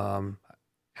 I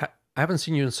haven't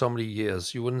seen you in so many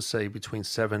years. You wouldn't say between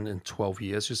 7 and 12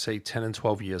 years. You say 10 and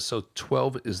 12 years. So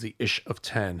 12 is the ish of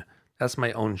 10. That's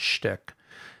my own shtick.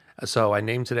 So I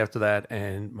named it after that.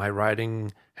 And my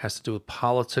writing has to do with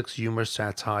politics, humor,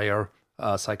 satire,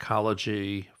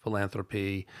 psychology,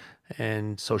 philanthropy,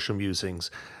 and social musings.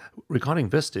 Regarding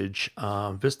Vistage,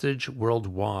 Vistage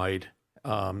worldwide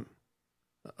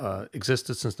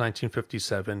existed since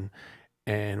 1957,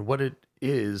 and what it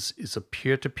is a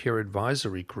peer-to-peer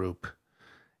advisory group,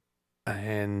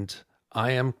 and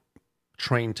I am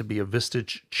trained to be a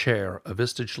Vistage chair, a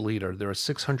Vistage leader. There are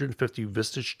 650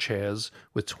 Vistage chairs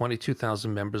with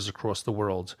 22,000 members across the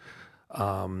world.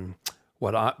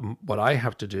 What I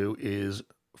have to do is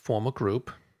form a group,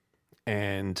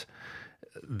 and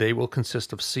they will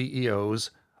consist of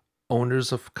CEOs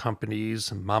owners of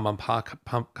companies, mom and pop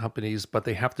companies, but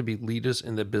they have to be leaders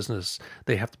in their business.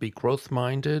 They have to be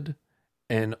growth-minded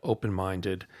and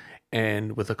open-minded.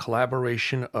 And with a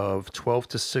collaboration of 12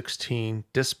 to 16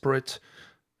 disparate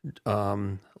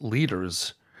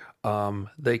leaders,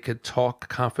 they could talk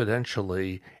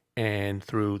confidentially, and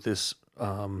through this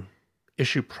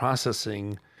issue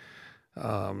processing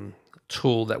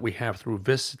tool that we have through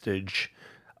Vistage,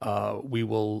 we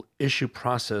will issue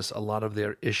process a lot of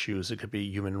their issues. It could be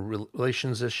human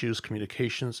relations issues,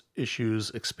 communications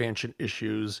issues, expansion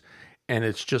issues, and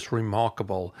it's just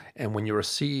remarkable. And when you're a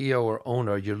CEO or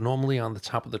owner, you're normally on the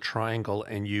top of the triangle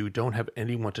and you don't have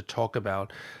anyone to talk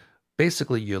about.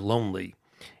 Basically, you're lonely.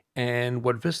 And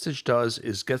what Vistage does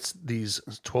is gets these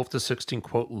 12 to 16,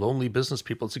 quote, lonely business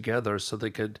people together so they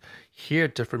could hear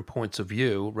different points of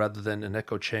view rather than an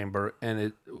echo chamber.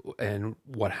 And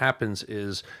what happens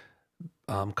is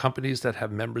companies that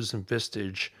have members in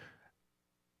Vistage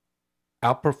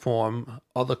outperform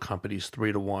other companies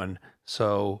 3-1.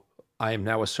 So I am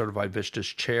now a certified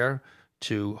Vistage chair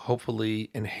to hopefully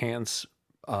enhance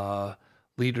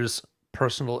leaders'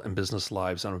 personal and business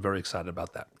lives. And I'm very excited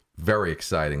about that. Very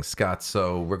exciting, Scott.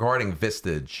 So regarding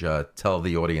Vistage, tell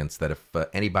the audience that if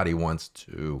anybody wants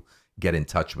to get in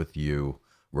touch with you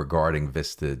regarding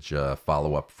Vistage,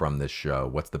 follow up from this show,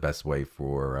 what's the best way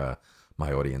for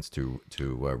my audience to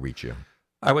reach you?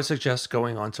 I would suggest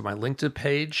going onto my LinkedIn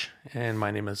page, and my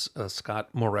name is Scott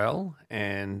Morrell.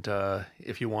 And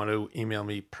if you want to email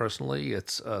me personally,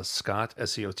 it's Scott,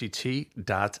 S-C-O-T-T,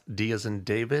 .D as in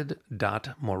David,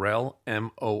 .Morrell,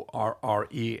 M-O-R-R-E-L-L,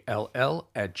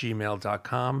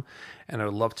 @gmail.com. And I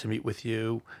would love to meet with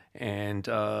you and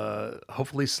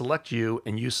hopefully select you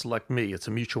and you select me. It's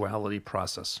a mutuality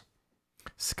process.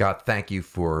 Scott, thank you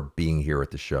for being here at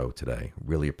the show today.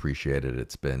 Really appreciate it.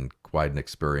 It's been quite an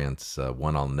experience,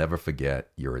 one I'll never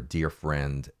forget. You're a dear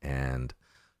friend and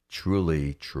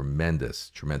truly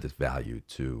tremendous value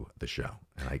to the show.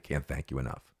 And I can't thank you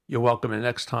enough. You're welcome. And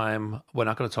next time, we're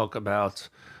not going to talk about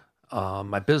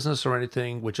my business or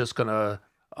anything. We're just going to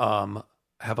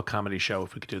have a comedy show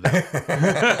if we could do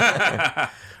that.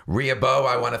 Rea Bow,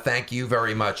 I want to thank you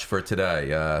very much for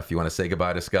today. If you want to say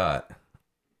goodbye to Scott.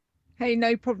 Hey,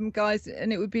 no problem, guys.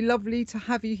 And it would be lovely to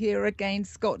have you here again,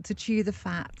 Scott, to chew the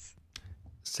fat.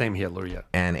 Same here, Rea.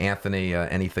 And Anthony,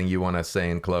 anything you want to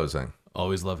say in closing?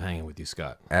 Always love hanging with you,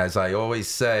 Scott. As I always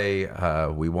say,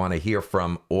 we want to hear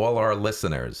from all our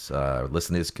listeners.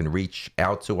 Listeners can reach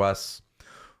out to us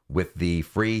with the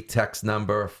free text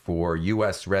number for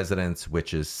U.S. residents,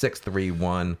 which is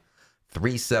 631-372-8849,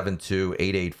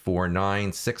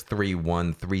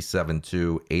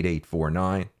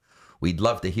 631-372-8849. We'd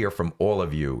love to hear from all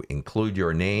of you. Include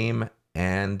your name,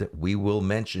 and we will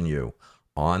mention you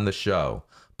on the show.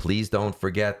 Please don't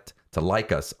forget to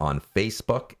like us on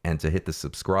Facebook and to hit the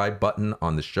subscribe button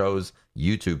on the show's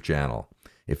YouTube channel.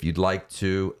 If you'd like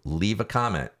to leave a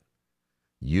comment,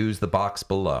 use the box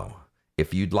below.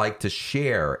 If you'd like to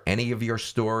share any of your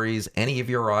stories, any of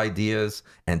your ideas,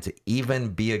 and to even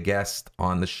be a guest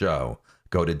on the show,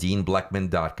 go to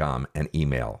deanblechman.com and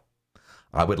email.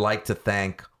 I would like to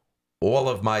thank all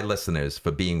of my listeners for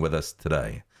being with us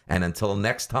today. And until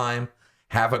next time,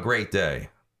 have a great day.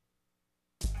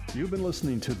 You've been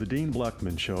listening to The Dean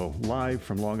Blechman Show, live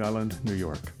from Long Island, New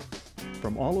York.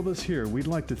 From all of us here, we'd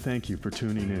like to thank you for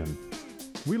tuning in.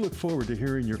 We look forward to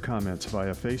hearing your comments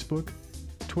via Facebook,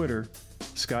 Twitter,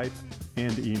 Skype,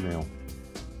 and email.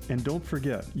 And don't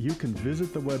forget, you can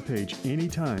visit the webpage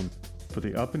anytime for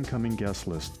the up-and-coming guest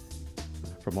list.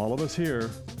 From all of us here,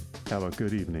 have a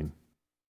good evening.